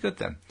 it's going to be good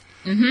then.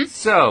 Mm-hmm.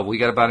 So, we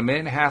got about a minute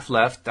and a half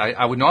left.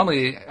 I would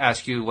normally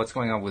ask you what's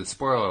going on with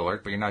Spoiler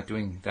Alert, but you're not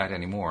doing that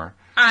anymore.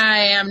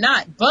 I am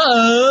not,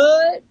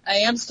 but I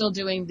am still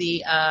doing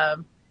the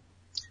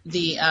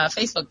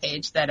Facebook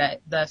page the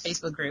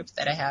Facebook group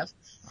that I have.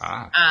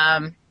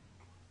 I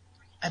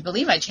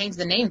believe I changed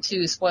the name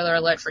to Spoiler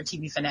Alert for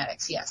TV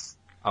Fanatics. Yes.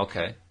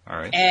 Okay. All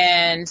right.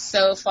 And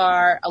so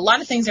far, a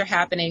lot of things are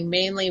happening.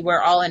 Mainly,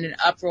 we're all in an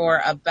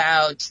uproar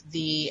about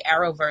the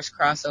Arrowverse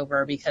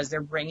crossover because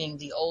they're bringing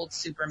the old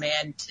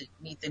Superman to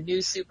meet the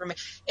new Superman.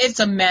 It's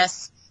a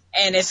mess,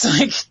 and it's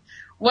like,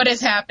 what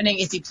is happening?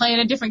 Is he playing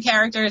a different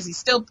character? Is he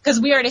still, because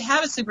we already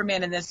have a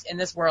Superman in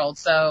this world,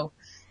 so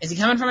is he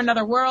coming from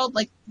another world?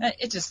 Like,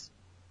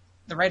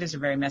 the writers are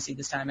very messy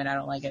this time, and I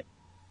don't like it.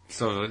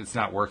 So it's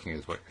not working,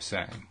 is what you're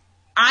saying.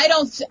 I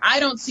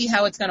don't see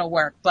how it's going to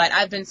work, but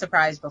I've been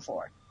surprised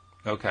before.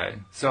 Okay.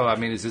 So, I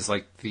mean, is this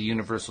like the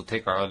universe will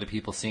take our other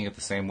people seeing it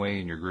the same way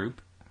in your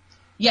group?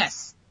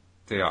 Yes.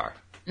 They are.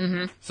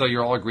 Mm-hmm. So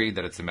you're all agreed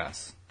that it's a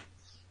mess?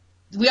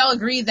 We all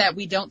agree that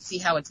we don't see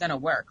how it's going to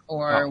work,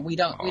 or we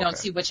don't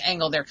see which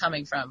angle they're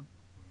coming from.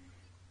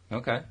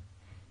 Okay.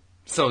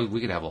 So we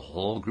could have a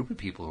whole group of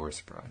people who are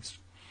surprised.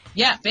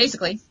 Yeah,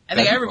 basically. I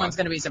think everyone's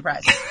going to be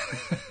surprised.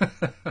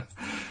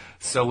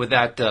 So with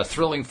that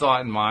thrilling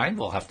thought in mind,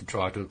 we'll have to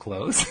draw to a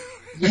close.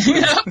 When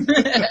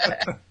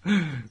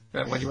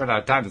you run out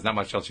of time, there's not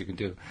much else you can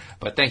do.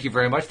 But thank you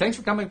very much. Thanks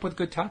for coming up with a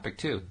good topic,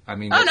 too. I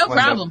mean, no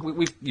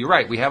problem. You're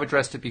right. We have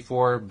addressed it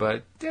before,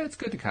 but it's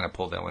good to kind of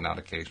pull that one out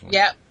occasionally.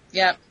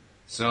 Yep.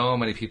 So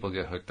many people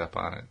get hooked up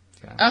on it.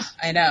 Yeah. Oh,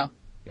 I know.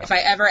 Yeah. If I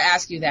ever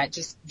ask you that,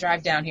 just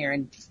drive down here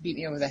and beat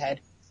me over the head.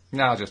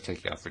 No, I'll just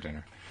take you out for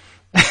dinner.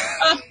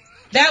 Oh,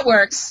 that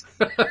works.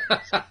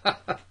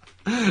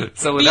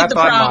 So with Beat that the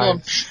thought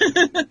in problem.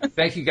 mind,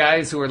 thank you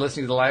guys who are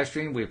listening to the live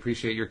stream. We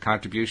appreciate your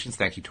contributions.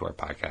 Thank you to our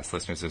podcast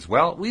listeners as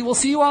well. We will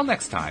see you all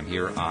next time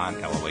here on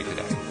LOA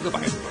Today.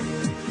 Goodbye,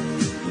 everybody.